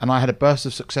 and I had a burst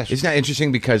of success. Isn't that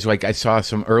interesting? Because like I saw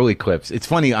some early clips. It's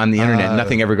funny on the internet.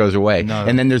 Nothing ever goes away. No.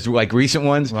 And then there's like recent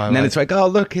ones, and then it's like, oh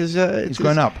look, he's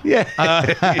grown up. Yeah.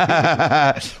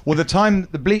 Well,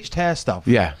 the bleached hair stuff.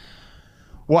 Yeah.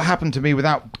 what happened to me,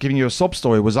 without giving you a sob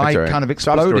story, was I kind of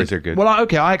exploded. Sob stories are good. Well,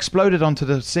 I exploded onto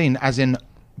the scene, as in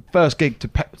first gig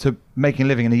to making a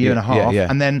living in a year and a half,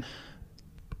 and then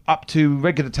up to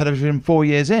regular television 4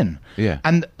 years in. Yeah.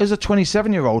 And as a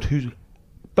 27-year-old who's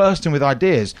bursting with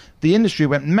ideas, the industry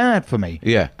went mad for me.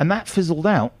 Yeah. And that fizzled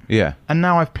out. Yeah. And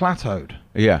now I've plateaued.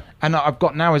 Yeah. And I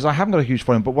haven't got a huge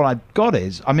following, but what I've got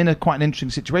is I'm in quite an interesting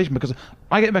situation, because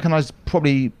I get recognised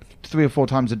probably 3 or 4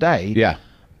 times a day. Yeah.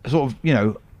 Sort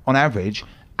of, on average.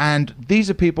 And these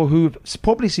are people who've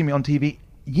probably seen me on TV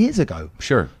years ago.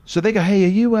 Sure. So they go, hey,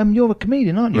 you're a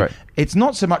comedian, aren't you? Right. It's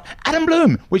not so much Adam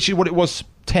Bloom, which is what it was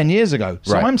 10 years ago.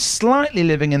 So Right. I'm slightly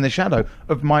living in the shadow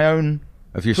of my own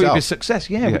Of yourself. previous success,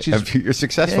 which is of your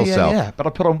successful self. Yeah, but I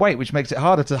put on weight, which makes it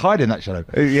harder to hide in that shadow.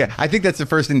 Yeah, I think that's the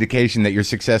first indication that your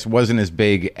success wasn't as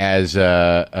big as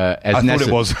I thought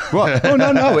it was. Well,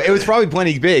 no, it was probably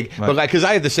plenty big. Right. But because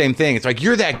I had the same thing, it's like,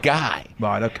 you're that guy.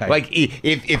 Right. Okay. Like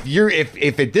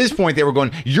if at this point they were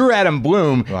going, you're Adam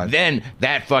Bloom, right. then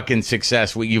that fucking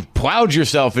success, you've plowed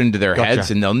yourself into their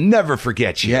heads, and they'll never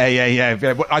forget you.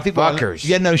 Yeah. Well, I think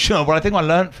fuckers. Sure. What I think I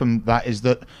learned from that is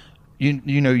that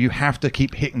you have to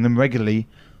keep hitting them regularly.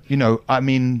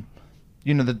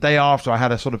 The day after I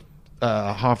had a sort of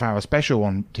half-hour special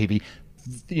on TV,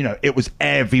 it was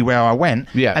everywhere I went.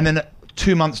 Yeah. And then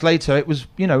 2 months later, it was,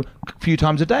 a few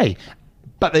times a day.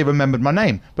 But they remembered my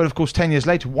name. But of course, 10 years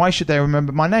later, why should they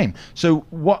remember my name? So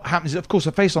what happens is, of course,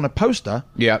 a face on a poster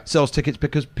sells tickets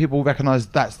because people recognise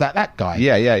that's that guy.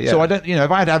 Yeah. So I don't,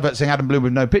 if I had adverts saying Adam Bloom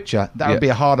with no picture, that would be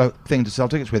a harder thing to sell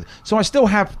tickets with. So I still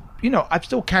have, I'm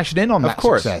still cashing in on that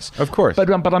success. Of course.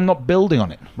 But I'm not building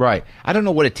on it. Right. I don't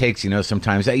know what it takes,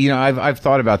 sometimes. I've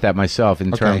thought about that myself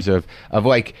in terms of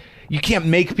like, you can't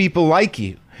make people like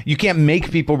you. You can't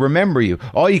make people remember you.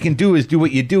 All you can do is do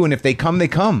what you do, and if they come, they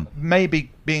come.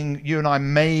 Maybe being you and I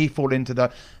may fall into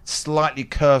the slightly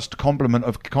cursed compliment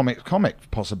of comic,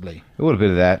 possibly. A little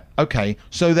bit of that. Okay.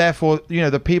 So therefore,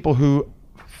 the people who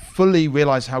fully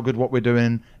realise how good what we're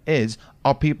doing is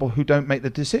are people who don't make the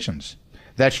decisions.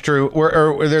 That's true.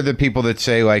 Or they're the people that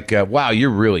say, like, wow, you're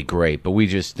really great, but we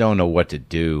just don't know what to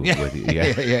do with you.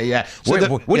 Yeah.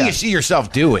 So what do you see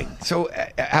yourself doing? So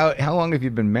how long have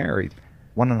you been married?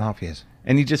 1.5 years.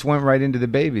 And you just went right into the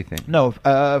baby thing? No,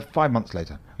 5 months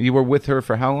later. You were with her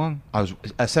for how long? I was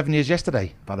 7 years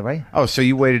yesterday, by the way. Oh, so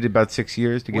you waited about 6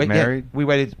 years to get married? Yeah, we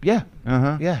waited, yeah.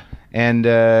 Uh-huh. Yeah. And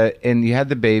you had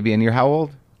the baby, and you're how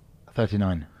old?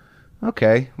 39.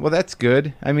 Okay, well that's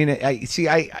good. I mean,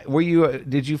 were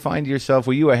you find yourself?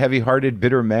 Were you a heavy-hearted,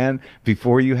 bitter man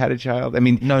before you had a child? I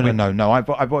mean, no. I've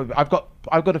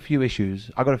got a few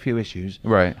issues.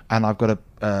 Right. And I've got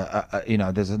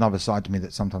there's another side to me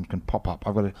that sometimes can pop up.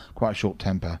 I've got quite a short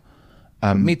temper.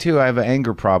 Me too. I have an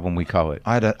anger problem. We call it.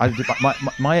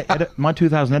 My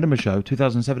 2007 Edinburgh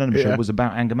show was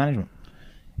about anger management.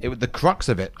 It was the crux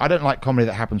of it. I don't like comedy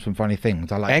that happens from funny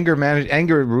things. I like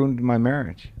anger ruined my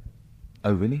marriage.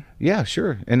 Oh, really? Yeah,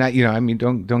 sure. And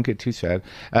don't get too sad.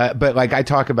 But like I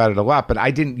talk about it a lot. But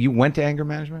I didn't. You went to anger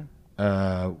management?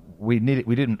 We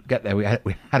didn't get there. We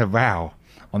had a row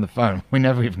on the phone. We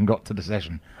never even got to the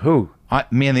session. Who?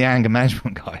 Me and the anger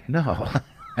management guy. No.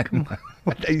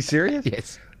 Are you serious?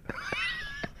 Yes.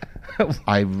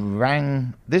 I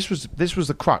rang. This was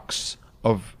the crux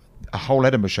of a whole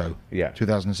Edinburgh show,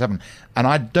 2007. And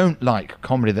I don't like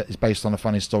comedy that is based on a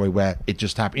funny story where it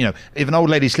just happened. If an old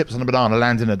lady slips on a banana,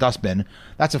 lands in a dustbin,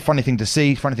 that's a funny thing to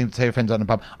see, funny thing to tell your friends out in the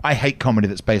pub. I hate comedy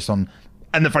that's based on,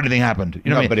 and the funny thing happened.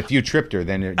 What I mean? But if you tripped her,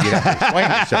 then you'd have to explain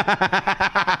yourself.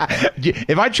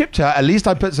 If I tripped her, at least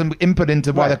I put some input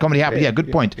into why the comedy happened. Yeah,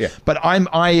 good point. Yeah. But and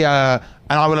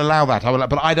I will allow that.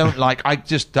 But I don't like. I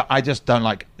just don't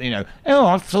like. Oh,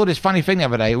 I saw this funny thing the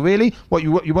other day. Really?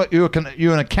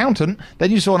 You're an accountant?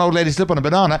 Then you saw an old lady slip on a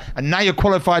banana, and now you're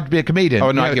qualified to be a comedian.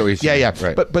 Oh no, I get what you're saying. Yeah.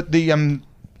 Right. But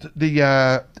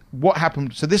the what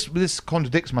happened? So this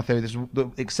contradicts my theory. This is the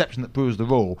exception that proves the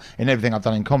rule in everything I've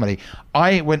done in comedy.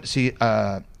 I went to see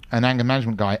an anger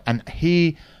management guy, and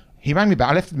he rang me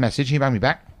back. I left a message. He rang me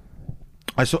back.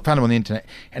 I found him on the internet,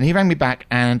 and he rang me back,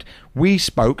 and we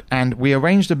spoke, and we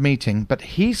arranged a meeting. But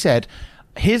he said,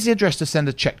 "Here's the address to send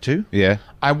a check to. Yeah,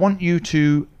 I want you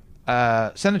to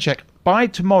send a check by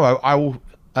tomorrow. I will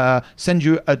send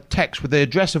you a text with the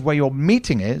address of where your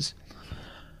meeting is.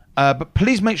 But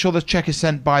please make sure the check is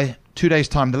sent by 2 days'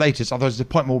 time, the latest. Otherwise, the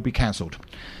appointment will be cancelled."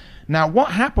 Now,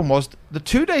 what happened was the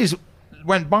 2 days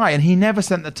went by, and he never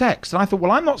sent the text. And I thought,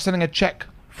 well, I'm not sending a check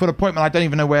for an appointment. I don't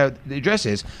even know where the address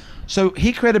is. So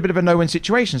he created a bit of a no-win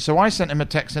situation. So I sent him a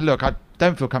text and, look, I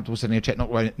don't feel comfortable sending a check,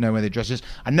 not know where the address is.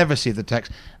 I never see the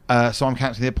text, so I'm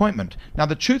cancelling the appointment. Now,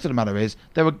 the truth of the matter is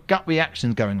there were gut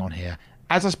reactions going on here.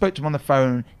 as I spoke to him on the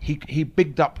phone, he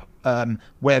bigged up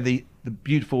where the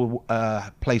beautiful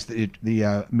place that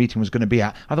the meeting was going to be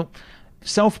at. I thought,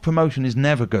 self-promotion is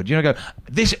never good. Go,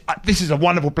 this is a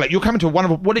wonderful place. You're coming to a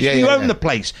wonderful... you own the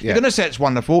place. Yeah. You're going to say it's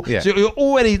wonderful. Yeah. So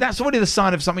that's already the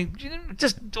sign of something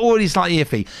just already slightly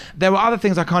iffy. There were other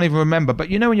things I can't even remember, but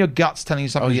when your gut's telling you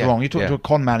something's wrong, you're talking to a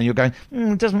con man and you're going,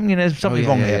 there's something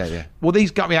wrong here. Yeah. Well,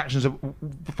 these gut reactions are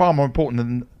far more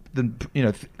important than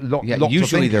lots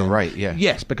usually of they're right. Yeah.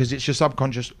 Yes, because it's your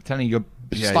subconscious telling your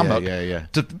stomach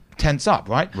to tense up,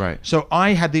 right? Right. So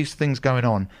I had these things going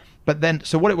on. But then,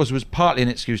 so what it was partly an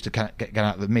excuse to get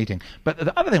out of the meeting. But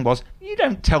the other thing was, you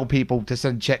don't tell people to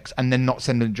send checks and then not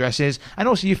send them addresses. And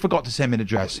also, you forgot to send me an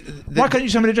address. Why can't you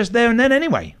send me an address there and then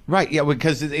anyway? Right, yeah,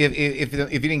 because if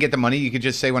you didn't get the money, you could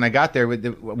just say, when I got there, we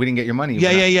didn't get your money.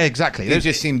 Yeah, exactly. It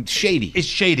just seemed shady. It's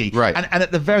shady. Right. And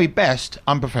at the very best,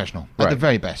 unprofessional. At the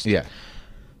very best. Yeah.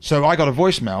 So I got a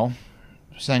voicemail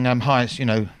saying, hi,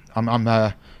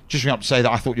 I'm just ring up to say that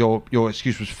I thought your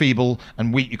excuse was feeble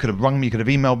and weak. You could have rung me, you could have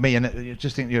emailed me, and I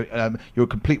just think you're a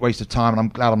complete waste of time, and I'm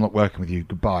glad I'm not working with you.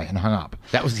 Goodbye, and hung up.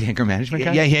 That was the anger management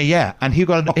guy? Yeah. And he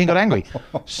got angry.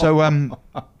 So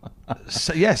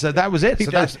that was it. He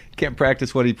just can't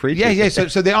practice what he preaches. Yeah.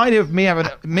 So the idea of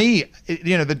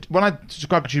when I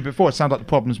described it to you before, it sounded like the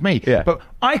problem's me. Yeah. But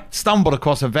I stumbled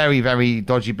across a very, very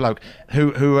dodgy bloke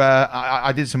who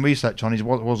I did some research on. He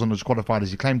wasn't as qualified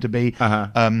as he claimed to be.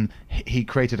 Uh-huh. He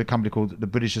created a company called the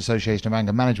British Association of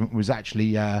Anger Management. Was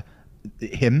actually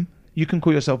him. You can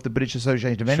call yourself the British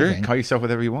Association of anything. Sure, call yourself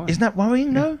whatever you want. Isn't that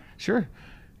worrying? No. Sure.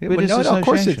 No, of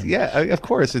course of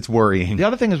course it's worrying. The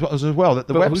other thing was as well that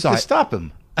the website... Who's to stop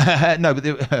him? No, but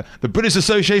the British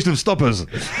Association of Stoppers.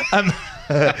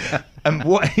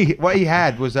 What he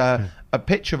had was a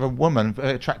picture of a woman, an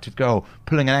attractive girl,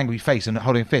 pulling an angry face and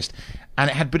holding a fist, and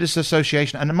it had British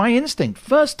Association. And my instinct,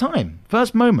 first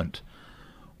moment,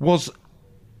 was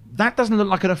that doesn't look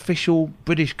like an official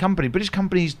British company. British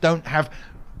companies don't have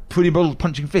pretty bold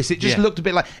punching fists. It just looked a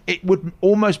bit like it would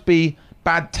almost be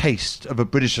bad taste of a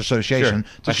British association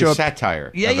to like show a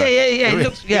satire. Yeah.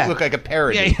 It looked like a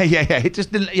parody. Yeah. It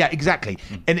just didn't. Yeah, exactly.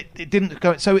 And it didn't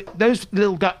go. So those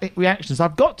little gut reactions,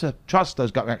 I've got to trust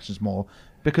those gut reactions more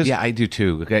because I do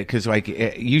too. Because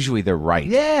usually they're right.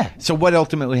 Yeah. So what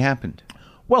ultimately happened?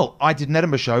 Well, I did an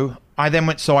Edinburgh show. I then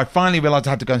went. So I finally realised I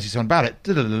had to go and see someone about it.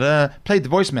 Played the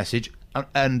voice message.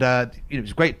 And it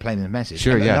was great playing the message.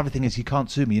 Sure, and another thing is he can't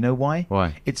sue me. You know why?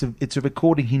 Why? It's a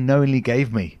recording he knowingly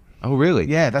gave me. Oh, really?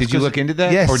 Yeah. Did you look into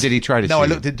that? Yes. Or did he try to sue No, I you?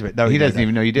 looked into it. No, he doesn't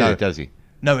even know you did it, does he?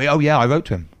 No. Oh, yeah. I wrote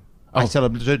to him. I said,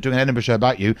 I'm doing an Edinburgh show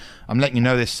about you. I'm letting you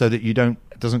know this so that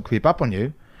it doesn't creep up on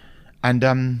you. And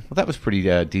well, that was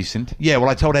pretty decent. Yeah. Well,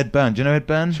 I told Ed Byrne. Do you know Ed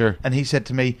Byrne? Sure. And he said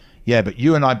to me, yeah, but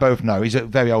you and I both know, he's a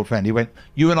very old friend, he went,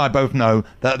 you and I both know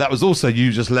that was also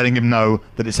you just letting him know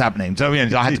that it's happening. So I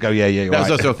had to go, yeah, that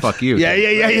was also fuck you. Yeah.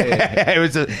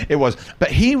 It was. But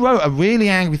he wrote a really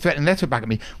angry, threatening letter back at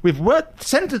me with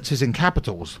sentences in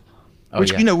capitals,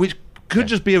 which could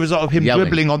just be a result of him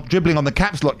dribbling on the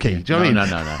caps lock key. Do you know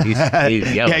what I mean? No.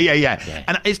 He's yelling. Yeah.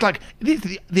 And it's like,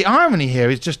 the irony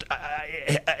here is just...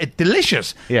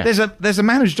 delicious. Yeah. There's a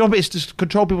man whose job is to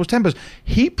control people's tempers.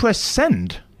 He pressed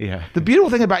send. Yeah. The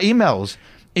beautiful thing about emails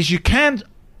is you can't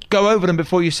go over them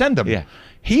before you send them. Yeah.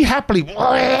 He happily boom.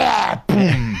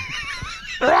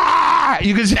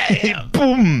 You can say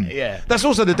boom. Yeah. That's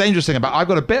also the dangerous thing about. I've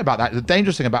got a bit about that. The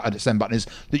dangerous thing about a send button is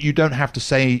that you don't have to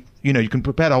say. You can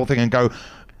prepare the whole thing and go.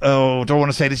 Oh, do I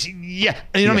want to say this? Yeah.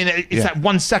 You know what I mean? It's that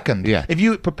 1 second. Yeah. If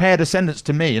you prepared a sentence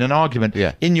to me in an argument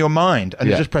in your mind and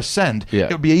you just press send,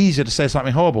 it would be easier to say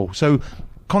something horrible. So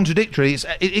contradictory,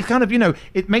 it kind of,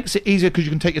 it makes it easier because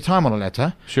you can take your time on a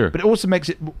letter. Sure. But it also makes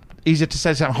it easier to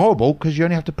say something horrible because you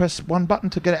only have to press one button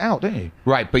to get it out, don't you?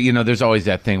 Right. But, there's always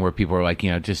that thing where people are like,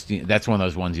 that's one of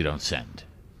those ones you don't send.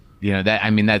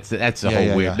 That's the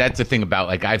whole weird. That's the thing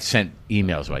about I've sent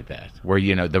emails like that where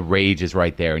the rage is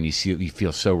right there and you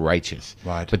feel so righteous.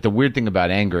 Right. But the weird thing about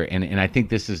anger, and I think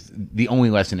this is the only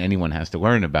lesson anyone has to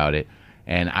learn about it,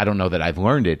 and I don't know that I've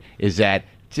learned it, is that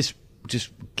just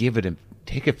give it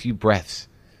take a few breaths.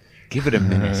 Give it a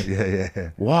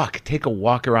minute. Take a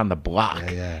walk around the block.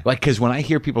 Because when I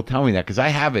hear people tell me that, because I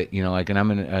have it, and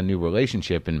I'm in a new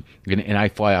relationship, and I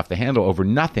fly off the handle over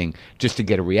nothing just to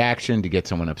get a reaction, to get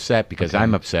someone upset because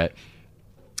I'm upset.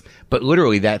 But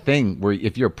literally that thing where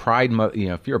if you're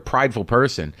a prideful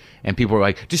person, and people are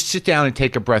like, just sit down and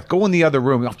take a breath, go in the other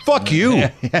room. Fuck you,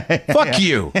 fuck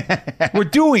you. We're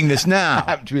doing this now.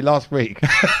 Happened to me last week.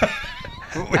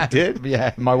 We did?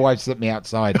 Yeah, my wife sent me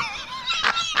outside.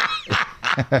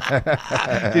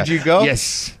 Did you go?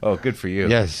 Yes. Oh, good for you.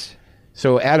 Yes.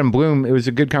 So Adam Bloom, it was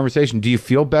a good conversation. Do you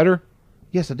feel better?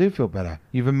 Yes, I do feel better.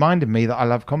 You've reminded me that I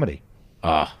love comedy.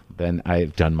 Ah, then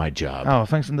I've done my job. Oh,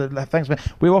 thanks, man.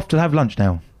 We're off to have lunch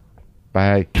now.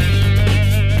 Bye.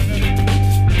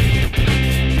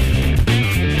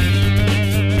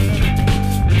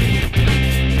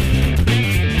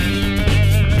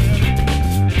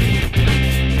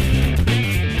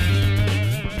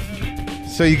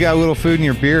 So you got a little food in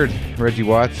your beard, Reggie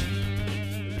Watts.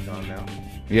 It's gone now.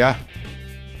 Yeah.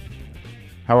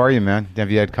 How are you, man?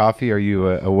 Have you had coffee? Are you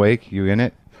awake? You in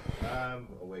it? I'm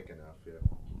awake enough, yeah.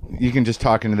 You can just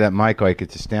talk into that mic like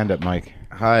it's a stand-up mic.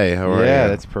 Hi, how are you? Yeah,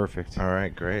 that's perfect. All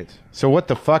right, great. So what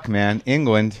the fuck, man?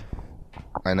 England.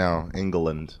 I know,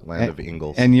 England, land of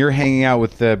Ingles. And you're hanging out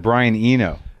with Brian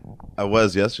Eno. I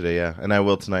was yesterday, yeah, and I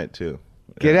will tonight too.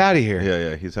 Get out of here.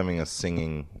 Yeah, he's having a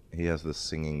singing, he has this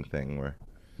singing thing where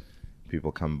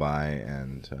people come by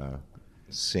and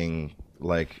sing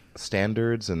like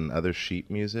standards and other sheet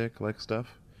music like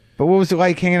stuff. But what was it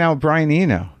like hanging out with Brian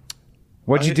Eno?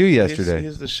 What'd you do yesterday?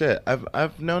 He's the shit.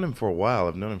 I've known him for a while.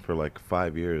 I've known him for like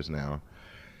 5 years now.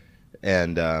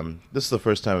 And this is the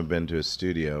first time I've been to his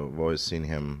studio. I've always seen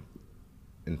him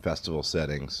in festival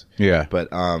settings. Yeah. But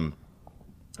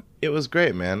it was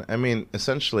great, man. I mean,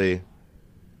 essentially,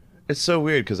 it's so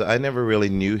weird because I never really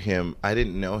knew him. I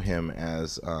didn't know him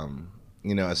as,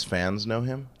 as fans know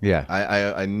him. Yeah.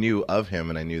 I knew of him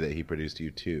and I knew that he produced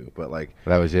U2, but like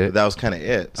that was it. That was kind of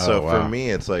it. Oh, so wow. for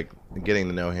me, it's like getting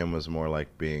to know him was more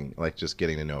like being like just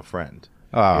getting to know a friend.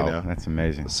 Oh, that's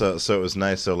amazing. So it was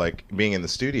nice. So like being in the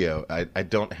studio, I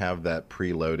don't have that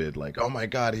preloaded like, oh my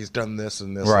God, he's done this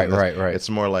and this. Right, and this. right. It's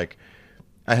more like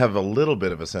I have a little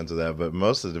bit of a sense of that, but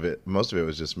most of it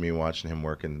was just me watching him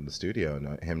work in the studio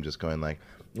and him just going like,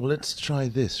 well, let's try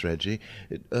this, Reggie.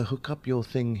 Hook up your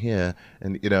thing here,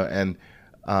 and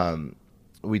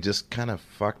we just kind of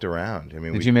fucked around. I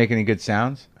mean, did you make any good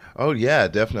sounds? Oh yeah,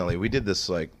 definitely. We did this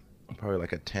like probably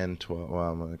like a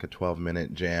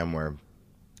 12-minute jam where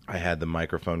I had the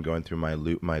microphone going through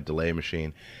my delay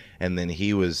machine, and then he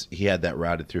had that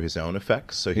routed through his own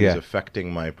effects, so he was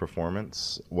affecting my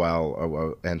performance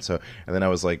and then I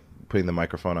was like putting the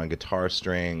microphone on guitar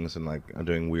strings and like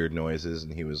doing weird noises,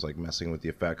 and he was like messing with the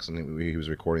effects, and he was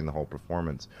recording the whole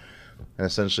performance. And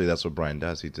essentially that's what Brian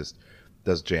does. He just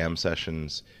does jam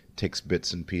sessions, takes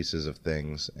bits and pieces of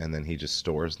things, and then he just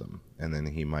stores them, and then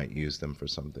he might use them for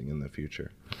something in the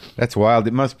future. That's wild.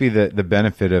 It must be the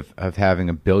benefit of having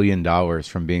 $1 billion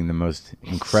from being the most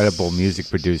incredible music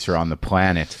producer on the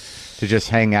planet to just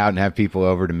hang out and have people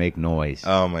over to make noise.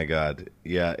 Oh my God.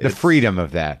 Yeah. The freedom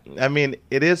of that. I mean,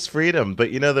 it is freedom,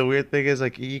 but the weird thing is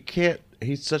like you can't,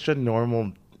 he's such a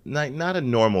normal, not a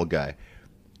normal guy,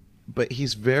 but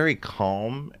he's very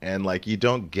calm, and like you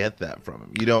don't get that from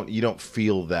him. You don't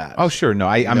feel that. Oh sure, no,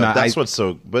 I'm not. That's what's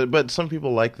so. But some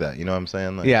people like that. You know what I'm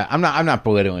saying? Like, yeah, I'm not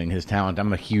belittling his talent.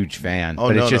 I'm a huge fan. Oh,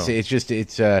 but no,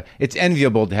 it's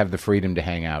enviable to have the freedom to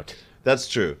hang out. That's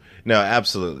true. No,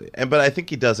 absolutely. But I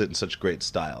think he does it in such great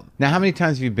style. Now, how many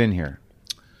times have you been here?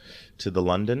 To the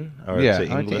London or to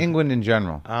England? To England in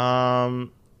general.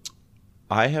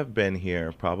 I have been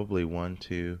here probably 1,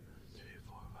 2.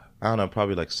 I don't know,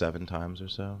 probably like 7 times or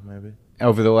so, maybe.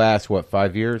 Over the last,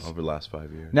 5 years? Over the last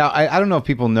 5 years. Now, I don't know if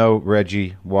people know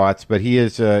Reggie Watts, but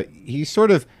he's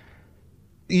sort of,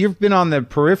 you've been on the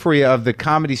periphery of the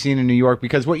comedy scene in New York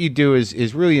because what you do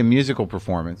is really a musical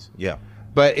performance. Yeah.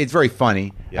 But it's very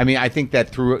funny. Yeah. I mean, I think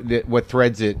that what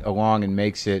threads it along and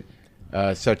makes it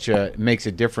makes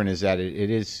it different is that it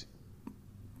is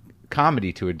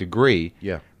comedy to a degree.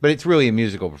 Yeah. But it's really a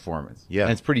musical performance. Yeah.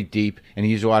 And it's pretty deep, and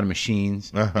you use a lot of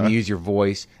machines, and you use your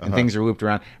voice, and things are looped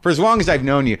around. For as long as I've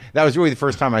known you, that was really the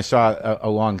first time I saw a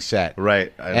long set.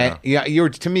 Right, I know. And yeah, you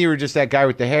were just that guy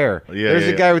with the hair. Yeah, There's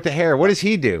the guy with the hair. What does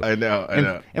he do? I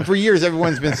know. And for years,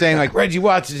 everyone's been saying, like, Reggie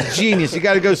Watts is a genius. You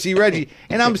got to go see Reggie.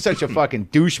 And I'm such a fucking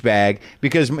douchebag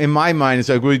because in my mind, it's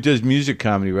like, well, he does music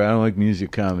comedy, right? I don't like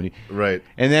music comedy. Right.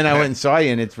 And then I went and saw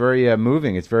you, and it's very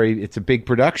moving. It's a big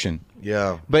production.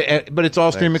 Yeah. But it's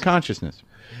all stream of consciousness.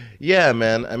 Yeah,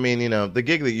 man. I mean, the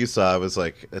gig that you saw, was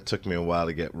like, it took me a while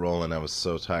to get rolling. I was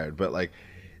so tired.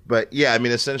 But yeah, I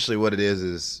mean, essentially what it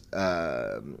is,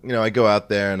 I go out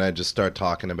there and I just start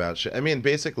talking about shit. I mean,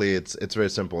 basically, it's very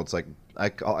simple. It's like, I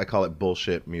call it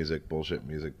bullshit music.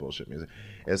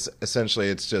 It's essentially,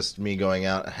 it's just me going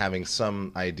out, having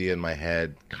some idea in my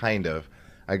head, kind of.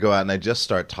 I go out and I just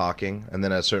start talking, and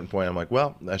then at a certain point I'm like,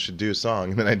 well, I should do a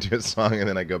song, and then I do a song, and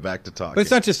then I go back to talking. But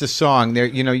it's not just a song. There,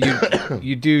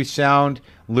 you do sound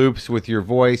loops with your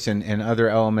voice and other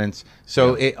elements.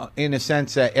 So in a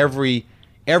sense, every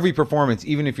performance,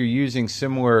 even if you're using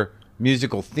similar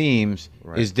musical themes,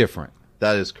 is different.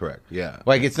 That is correct. Yeah.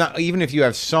 Like, it's not, even if you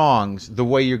have songs, the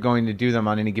way you're going to do them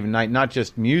on any given night, not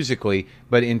just musically,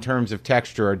 but in terms of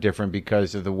texture, are different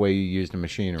because of the way you use the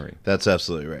machinery. That's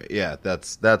absolutely right. Yeah,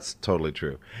 that's totally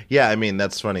true. Yeah, I mean,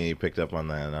 that's funny you picked up on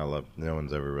that, and I love, no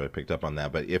one's ever really picked up on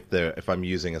that. But if I'm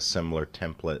using a similar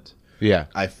template,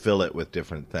 I fill it with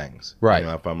different things. Right. You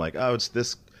know, if I'm like, oh, it's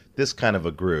this kind of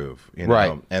a groove, you know,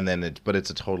 right. And then but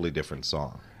it's a totally different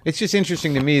song. It's just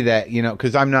interesting to me that, you know,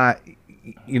 because I'm not,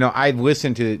 you know, I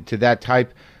listen to that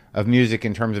type of music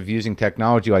in terms of using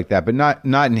technology like that, but not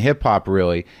in hip hop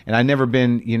really. And I've never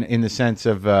been, you know, in the sense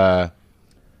of,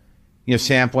 you know,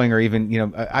 sampling or even, you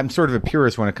know, I'm sort of a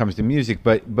purist when it comes to music,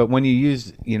 but when you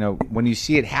use, you know, when you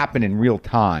see it happen in real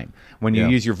time, when you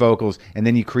use your vocals and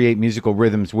then you create musical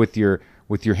rhythms with your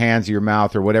hands or your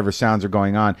mouth or whatever sounds are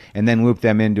going on, and then loop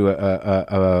them into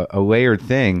a layered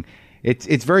thing.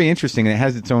 It's very interesting, and it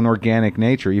has its own organic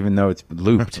nature, even though it's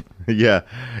looped. Yeah,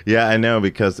 I know,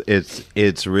 because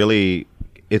it's really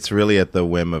at the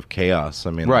whim of chaos.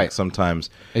 I mean, right. Like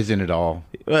sometimes isn't it all?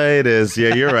 Well, it is.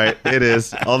 Yeah, you're right. It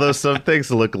is. Although some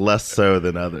things look less so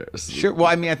than others. Sure. Well,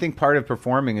 I mean, I think part of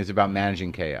performing is about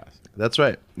managing chaos. That's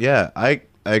right. Yeah, I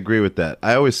agree with that.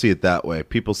 I always see it that way.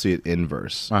 People see it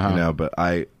inverse, you know, but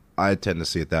I tend to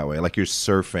see it that way. Like you're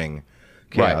surfing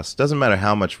chaos. Right. Doesn't matter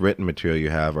how much written material you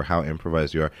have or how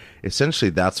improvised you are.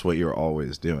 Essentially, that's what you're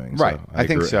always doing. Right. So I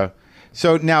think so.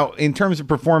 So now, in terms of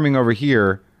performing over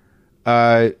here,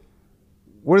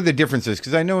 what are the differences?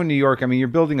 Because I know in New York, I mean, you're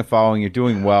building a following, you're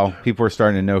doing well, people are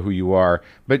starting to know who you are.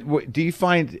 But do you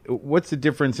find, what's the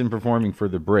difference in performing for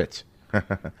the Brits?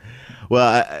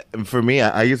 Well, for me,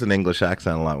 I use an English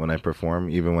accent a lot when I perform,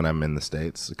 even when I'm in the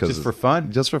States. Just for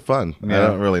fun? Just for fun. Yeah. I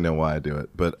don't really know why I do it,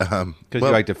 but because you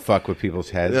like to fuck with people's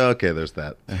heads. Okay, there's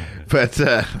that. But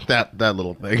that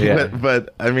little thing. Yeah.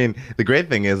 But I mean, the great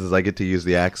thing is I get to use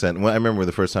the accent. Well, I remember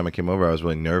the first time I came over, I was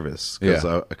really nervous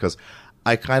because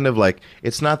I kind of like,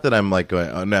 it's not that I'm like going,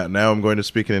 oh, now I'm going to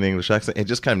speak in an English accent. It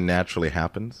just kind of naturally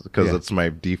happens because it's my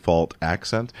default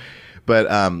accent.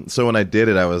 But so when I did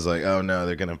it, I was like, "Oh no,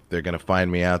 they're gonna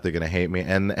find me out. They're gonna hate me."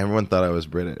 And everyone thought I was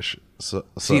British. So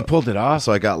you pulled it off.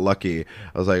 So I got lucky.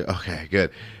 I was like, "Okay, good."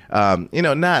 You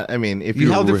know, not. I mean, if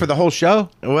you held it for the whole show.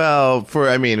 Well,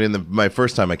 in my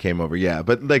first time I came over, yeah.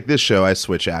 But like this show, I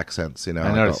switch accents. You know,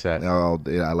 I noticed that.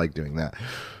 I like doing that.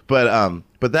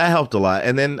 But that helped a lot.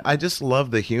 And then I just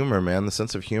love the humor, man. The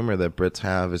sense of humor that Brits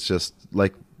have is just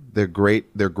like they're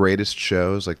great. Their greatest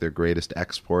shows, like their greatest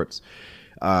exports,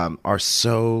 are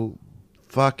so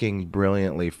fucking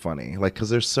brilliantly funny. Like,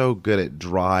 because they're so good at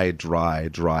dry,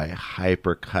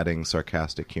 hyper cutting,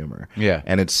 sarcastic humor. Yeah.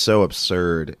 And it's so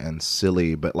absurd and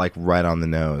silly, but like right on the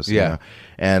nose. Yeah. You know?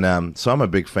 And so I'm a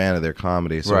big fan of their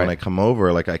comedy. So when I come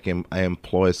over, like I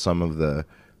employ some of the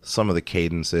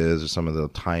cadences or some of the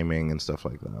timing and stuff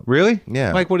like that. Really?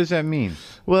 Yeah. Like, what does that mean?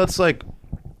 Well, it's like,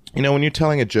 you know, when you're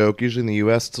telling a joke, usually in the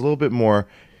U.S., it's a little bit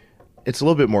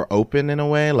more open in a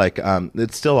way. Like,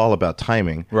 it's still all about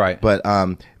timing. Right. But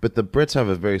the Brits have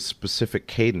a very specific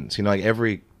cadence, you know, like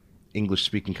every English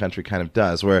speaking country kind of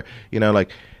does, where, you know,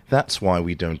 like, that's why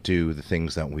we don't do the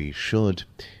things that we should.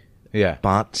 Yeah.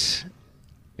 But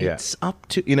it's up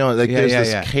to, you know, like there's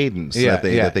this cadence that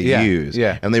they use,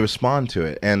 and they respond to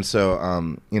it. And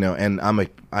so, you know, and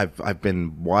I've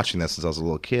been watching that since I was a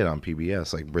little kid on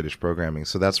PBS, like British programming.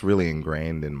 So that's really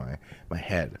ingrained in my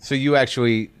head. So you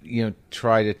actually, you know,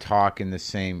 try to talk in the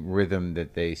same rhythm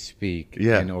that they speak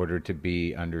in order to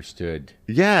be understood.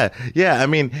 Yeah. I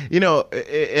mean, you know,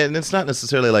 and it's not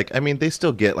necessarily like, I mean, they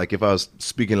still get, like, if I was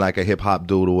speaking like a hip hop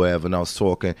dude or whatever, and I was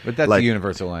talking, but that's like, the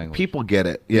universal language. People get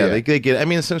it. Yeah, they get it. I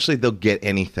mean, essentially, they'll get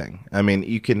anything. I mean,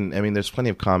 there's plenty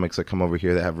of comics that come over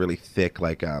here that have really thick,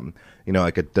 like, you know,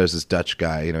 like there's this Dutch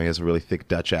guy, you know, he has a really thick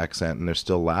Dutch accent, and they're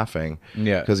still laughing.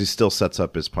 Yeah. Because he still sets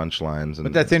up his punchlines.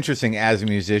 But that's interesting as a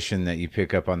musician that you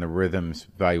pick up on the rhythms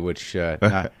by which,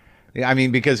 I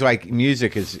mean, because like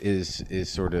music is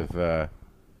sort of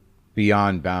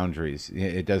beyond boundaries.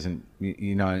 It doesn't,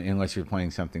 you know, unless you're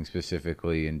playing something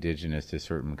specifically indigenous to a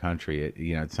certain country,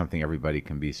 you know, it's something everybody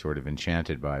can be sort of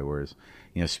enchanted by, whereas,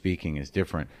 you know, speaking is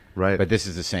different. Right. But this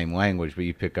is the same language, but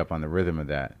you pick up on the rhythm of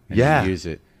that and you use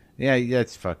it. Yeah,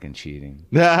 that's fucking cheating.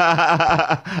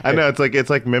 I know, it's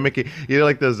like mimicking. You know,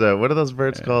 like those what are those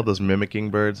birds called? Those mimicking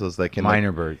birds. Those that can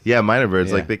minor birds. Yeah, minor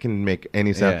birds. Like they can make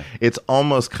any sound. It's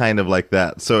almost kind of like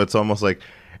that. So it's almost like,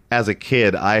 as a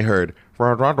kid, I heard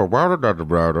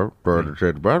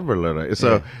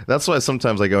So that's why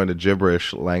sometimes I go into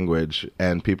gibberish language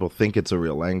and people think it's a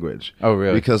real language. Oh,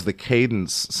 really? Because the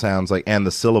cadence sounds like, and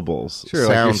the syllables. Sure,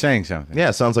 like you're saying something. Yeah,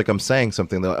 it sounds like I'm saying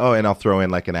something. They're like, oh, and I'll throw in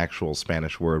like an actual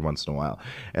Spanish word once in a while.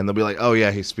 And they'll be like, oh,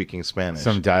 yeah, he's speaking Spanish.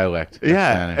 Some dialect.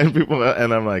 Yeah,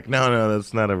 and I'm like, no,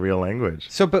 that's not a real language.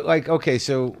 So, but like, okay,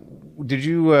 so did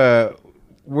you,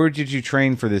 where did you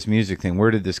train for this music thing?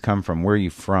 Where did this come from? Where are you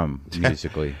from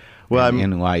musically?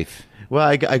 In life? Well,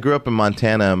 I grew up in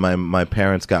Montana. My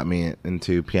parents got me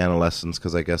into piano lessons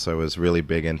because I guess I was really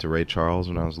big into Ray Charles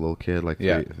when I was a little kid, like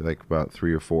about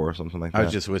 3 or 4 or something like that. I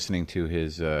was just listening to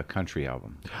his country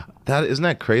album. Isn't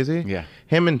that crazy? Yeah.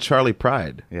 Him and Charlie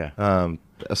Pride. Yeah.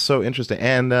 So interesting.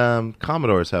 And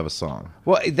Commodores have a song.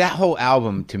 Well, that whole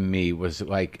album to me was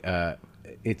like,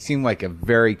 it seemed like a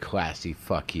very classy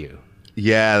fuck you.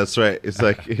 Yeah, that's right. It's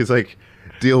like he's like,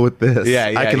 deal with this.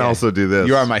 Yeah, I can also do this.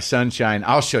 You are my sunshine.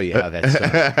 I'll show you how that's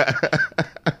done.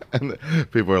 And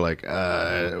people are like,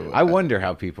 I wonder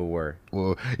how people were.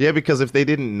 Well, yeah, because if they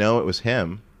didn't know it was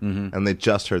him and they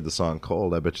just heard the song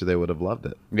Cold, I bet you they would have loved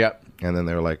it. Yep. And then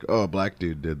they were like, oh, a black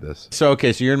dude did this. So,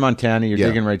 okay, so you're in Montana. You're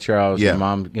digging Ray Charles. Your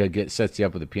mom sets you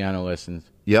up with the piano lessons.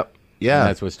 Yep. Yeah. And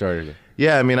that's what started it.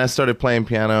 Yeah, I mean, I started playing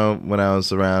piano when I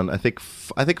was around, I think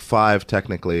 5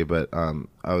 technically, but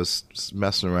I was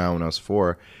messing around when I was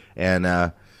 4, and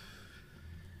that's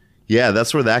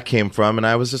where that came from. And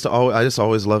I just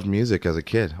always loved music as a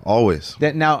kid, always.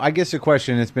 Now, I guess a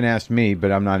question that's been asked me,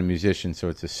 but I'm not a musician, so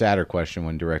it's a sadder question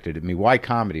when directed at me. Why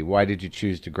comedy? Why did you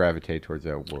choose to gravitate towards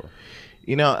that world?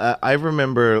 You know, I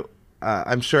remember.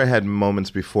 I'm sure I had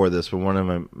moments before this, but one of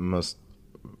my most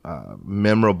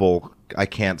memorable, I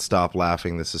can't stop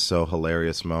laughing, this is so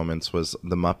hilarious moments was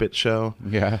the Muppet Show.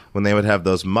 Yeah. When they would have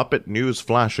those Muppet news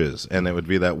flashes, and it would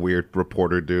be that weird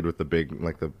reporter dude with the big,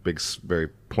 very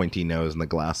pointy nose and the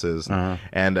glasses.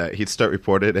 And he'd start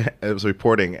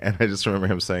reporting, and I just remember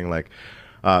him saying, like,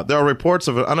 there are reports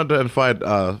of unidentified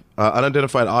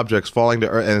objects falling to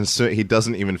Earth, and so he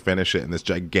doesn't even finish it, and this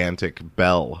gigantic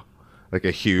bell, like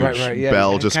a huge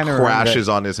bell, just crashes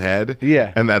on his head.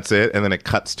 Yeah. And that's it. And then it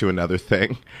cuts to another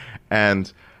thing. And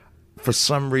for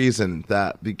some reason,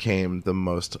 that became the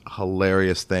most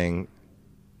hilarious thing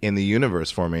in the universe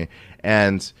for me.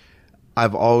 And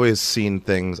I've always seen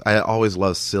things. I always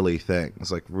loved silly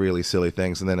things, like really silly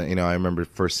things. And then, I remember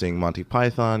first seeing Monty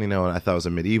Python, and I thought it was a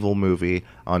medieval movie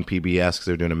on PBS because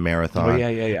they were doing a marathon. Oh,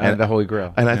 yeah. And the Holy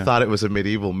Grail. And I thought it was a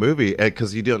medieval movie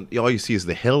because all you see is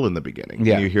the hill in the beginning.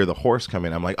 Yeah. And you hear the horse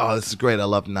coming. I'm like, oh, this is great. I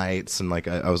love knights. And like,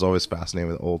 I was always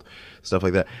fascinated with old stuff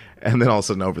like that. And then all of a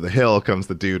sudden over the hill comes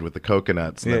the dude with the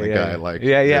coconuts. And then the guy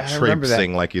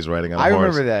traipsing like he's riding on a horse. I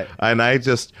remember that. And I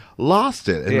just lost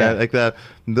it.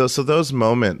 And so those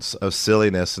moments of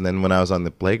silliness. And then when I was on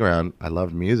the playground, I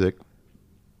loved music.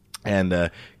 And I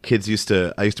used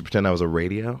to pretend I was a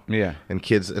radio. Yeah. And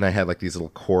I had like these little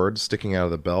cords sticking out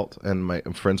of the belt, and my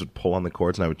friends would pull on the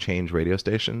cords, and I would change radio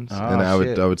stations, and I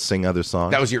would sing other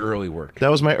songs. That was your early work.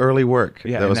 That was my early work.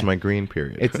 Yeah, that was my green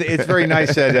period. It's very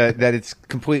nice that it's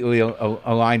completely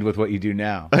aligned with what you do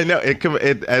now. I know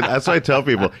and that's what I tell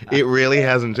people. It really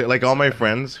hasn't changed. Like all my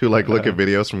friends who like look at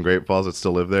videos from Great Falls that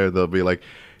still live there, they'll be like,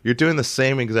 "You're doing the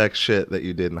same exact shit that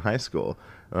you did in high school."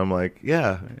 And I'm like,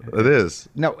 yeah, it is.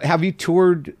 Now, have you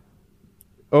toured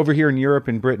over here in Europe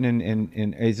and Britain,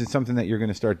 and is it something that you're going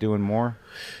to start doing more?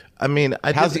 I mean,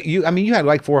 you had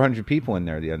like 400 people in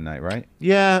there the other night, right?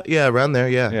 Yeah, around there,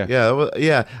 yeah.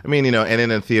 I mean, and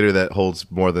in a theater that holds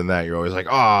more than that, you're always like,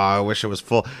 oh, I wish it was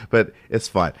full, but it's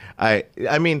fine. I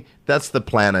mean, that's the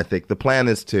plan. I think the plan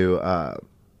is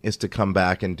to come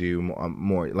back and do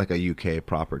more like a UK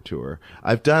proper tour.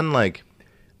 I've done like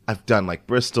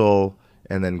Bristol,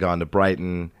 and then gone to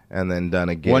Brighton, and then done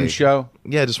a gig. One show?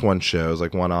 Yeah, just one show. It was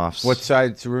like one-offs. What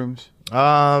size rooms?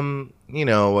 Like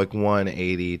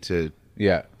 180 to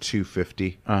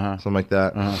 250, something like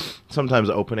that. Sometimes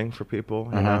opening for people,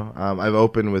 you know. I've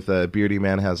opened with Beardy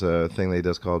Man has a thing that he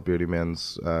does called Beardy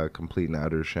Man's Complete and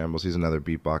Utter Shambles. He's another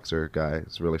beatboxer guy.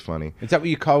 It's really funny. Is that what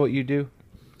you call what you do?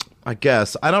 I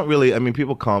guess. I don't really,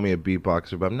 people call me a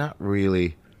beatboxer, but I'm not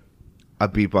really a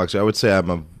beatboxer. I would say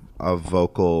I'm a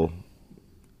vocal...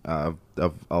 of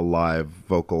a live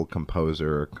vocal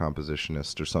composer or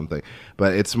compositionist or something,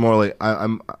 but it's more like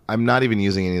I'm not even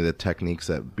using any of the techniques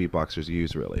that beatboxers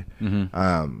use really.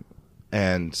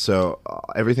 And so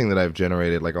everything that I've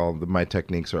generated, like my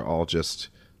techniques are all just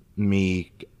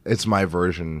me. It's my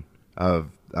version of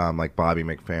like Bobby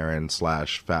McFerrin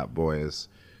 / Fat Boys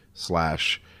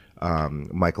 /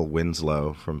 Michael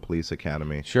Winslow from Police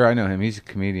Academy. Sure, I know him. He's a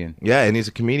comedian. Yeah, and he's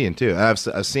a comedian too. I've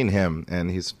seen him, and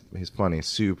he's funny,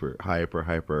 super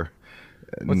hyper.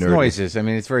 What's nerdy. noises? I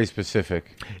mean, it's very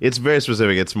specific. It's very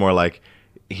specific. It's more like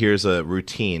here's a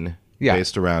routine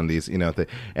based around these,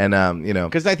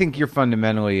 because I think you're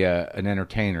fundamentally an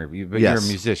entertainer, but you're a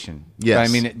musician. Yes, but,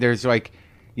 I mean, there's like,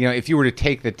 if you were to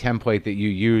take the template that you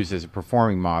use as a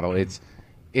performing model, it's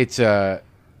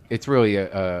really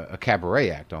a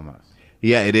cabaret act almost.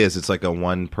 Yeah, it is. It's like a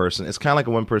one person. It's kind of like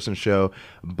a one person show,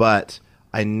 but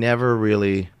I never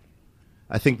really.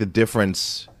 I think the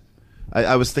difference.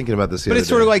 I was thinking about this the other day. But it's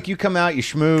sort of like you come out, you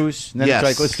schmooze, and then it's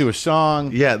like, let's do a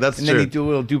song. Yeah, that's true. And then you do a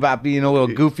little doo-bop, a little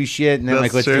goofy shit, and then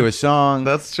let's do a song.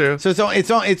 That's true. So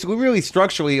it's really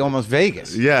structurally almost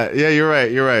Vegas. Yeah, you're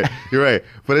right.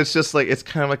 But it's just like, it's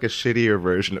kind of like a shittier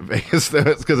version of Vegas, though.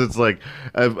 It's because it's like,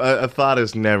 a thought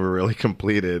is never really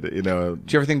completed, Did you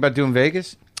ever think about doing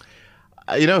Vegas?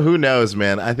 Who knows,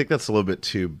 man? I think that's a little bit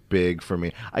too big for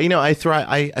me. I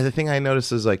thrive. The thing I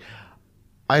notice is like,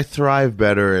 I thrive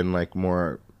better in like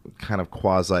more kind of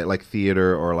quasi like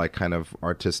theater or like kind of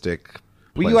artistic places.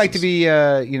 Well, you like to be,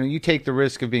 you take the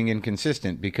risk of being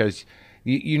inconsistent because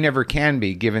you never can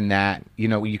be, given that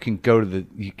you can go to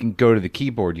the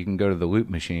keyboard, you can go to the loop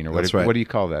machine or whatever. That's right. What do you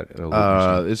call that? A loop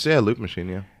machine? It's loop machine.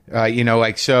 Yeah.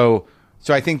 So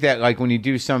I think that like when you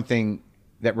do something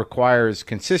that requires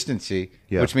consistency,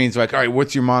 which means like, all right,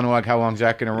 what's your monologue? How long is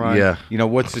that going to run? Yeah.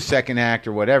 What's the second act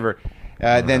or whatever?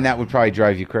 Then that would probably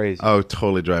drive you crazy. Oh,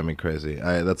 totally drive me crazy.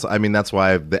 That's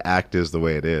why the act is the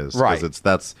way it is. Right.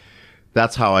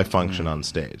 That's how I function on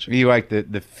stage. You like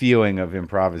the feeling of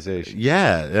improvisation.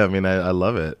 Yeah. I mean, I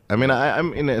love it. I mean,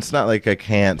 it's not like I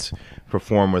can't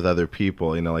perform with other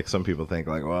people. Like some people think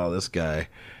like, well, this guy,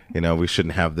 we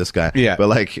shouldn't have this guy. Yeah.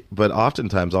 But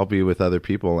oftentimes I'll be with other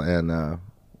people and,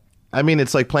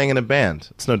 it's like playing in a band.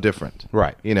 It's no different.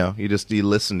 Right. You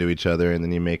listen to each other and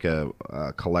then you make a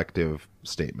collective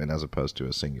statement as opposed to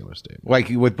a singular statement. Like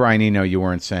with Brian Eno, you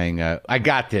weren't saying, I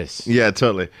got this. Yeah,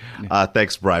 totally.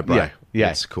 Thanks, Bri.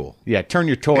 Yeah. It's cool. Yeah, turn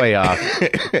your toy off.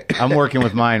 I'm working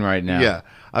with mine right now. Yeah,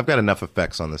 I've got enough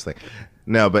effects on this thing.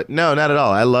 No, not at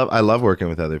all. I love working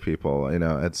with other people.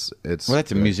 It's well,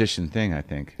 that's a musician thing, I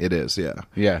think. It is, yeah.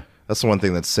 Yeah. That's the one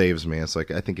thing that saves me. It's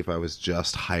like, I think if I was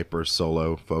just hyper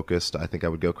solo focused, I think I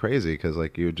would go crazy because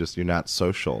like you're not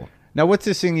social. Now, what's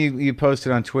this thing you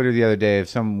posted on Twitter the other day of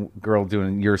some girl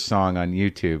doing your song on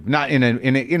YouTube? Not in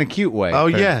a cute way. Oh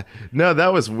yeah, no,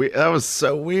 that was weird. That was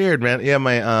so weird, man. Yeah,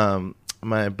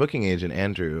 my booking agent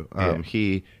Andrew,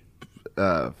 he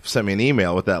sent me an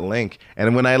email with that link,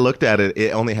 and when I looked at it,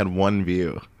 it only had one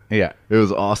view. Yeah. It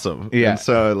was awesome. Yeah. And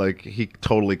so, like, he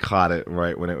totally caught it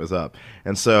right when it was up.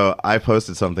 And so I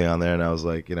posted something on there, and I was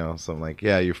like, something like,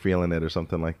 yeah, you're feeling it or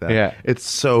something like that. Yeah. It's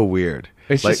so weird.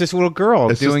 It's like, just this little girl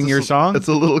doing your song? It's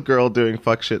a little girl doing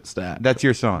Fuck Shit Stack. That's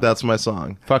your song? That's my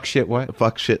song. Fuck Shit what?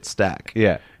 Fuck Shit Stack.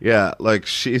 Yeah. Yeah, like,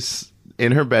 she's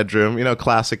in her bedroom,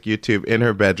 classic YouTube, in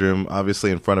her bedroom,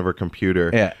 obviously in front of her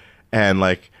computer. Yeah. And,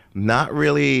 like, not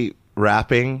really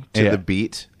rapping to the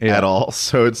beat at all,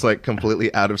 so it's like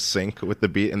completely out of sync with the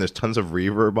beat, and there's tons of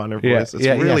reverb on her voice. It's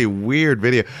really weird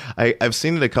video. I've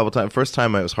seen it a couple times. First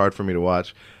time it was hard for me to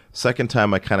watch. Second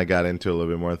time I kind of got into it a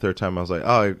little bit more. Third time I was like,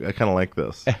 oh, I kind of like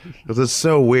this because it's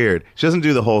so weird. She doesn't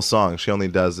do the whole song. She only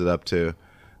does it up to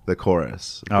the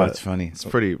chorus. Oh, it's funny. It's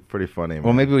pretty funny, man.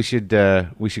 Well, maybe we should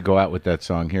go out with that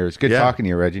song here. It's good talking to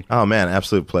you, Reggie. Oh man,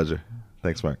 absolute pleasure.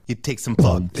 Thanks, Marc. You take some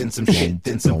fuck, then some shit,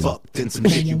 then some fuck, then some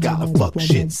shit. You got a fuck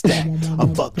shit stack, a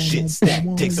fuck shit stack.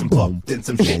 Take some fuck, then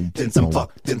some shit, then some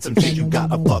fuck, then some shit. You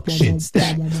got a fuck shit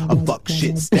stack, a fuck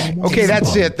shit stack. Okay,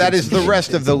 that's it. That is the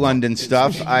rest of the London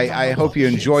stuff. I hope you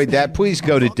enjoyed that. Please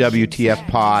go to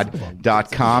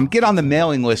WTFpod.com. Get on the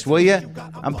mailing list, will you?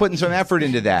 I'm putting some effort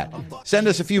into that. Send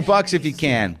us a few bucks if you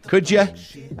can. Could you?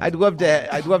 I'd love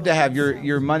to have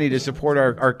your money to support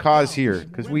our cause here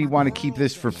because we want to keep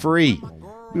this for free.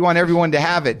 We want everyone to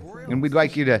have it, and we'd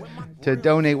like you to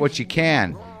donate what you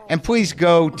can. And please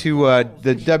go to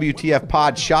the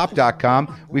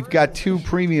WTFpodshop.com. We've got 2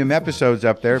 premium episodes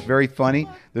up there. Very funny.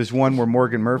 There's one where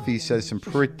Morgan Murphy says some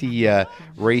pretty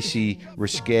racy,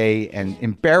 risque, and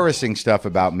embarrassing stuff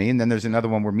about me. And then there's another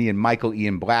one where me and Michael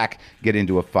Ian Black get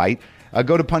into a fight.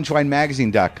 Go to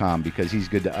punchlinemagazine.com because he's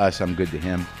good to us. I'm good to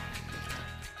him.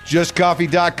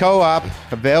 JustCoffee.coop,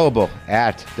 available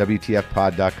at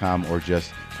WTFpod.com or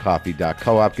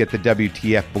JustCoffee.coop. Get the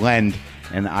WTF blend,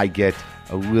 and I get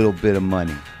a little bit of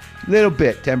money. Little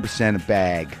bit, 10% a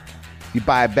bag. If you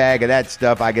buy a bag of that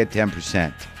stuff, I get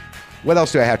 10%. What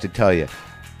else do I have to tell you?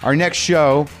 Our next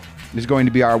show is going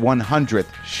to be our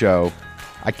 100th show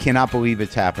I cannot believe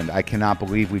it's happened. I cannot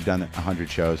believe we've done 100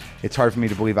 shows. It's hard for me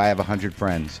to believe I have 100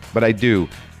 friends, but I do.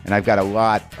 And I've got a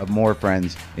lot of more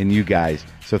friends in you guys.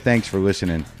 So thanks for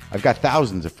listening. I've got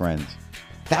thousands of friends.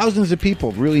 Thousands of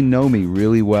people really know me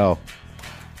really well.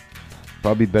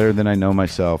 Probably better than I know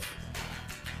myself.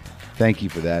 Thank you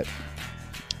for that.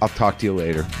 I'll talk to you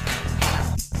later.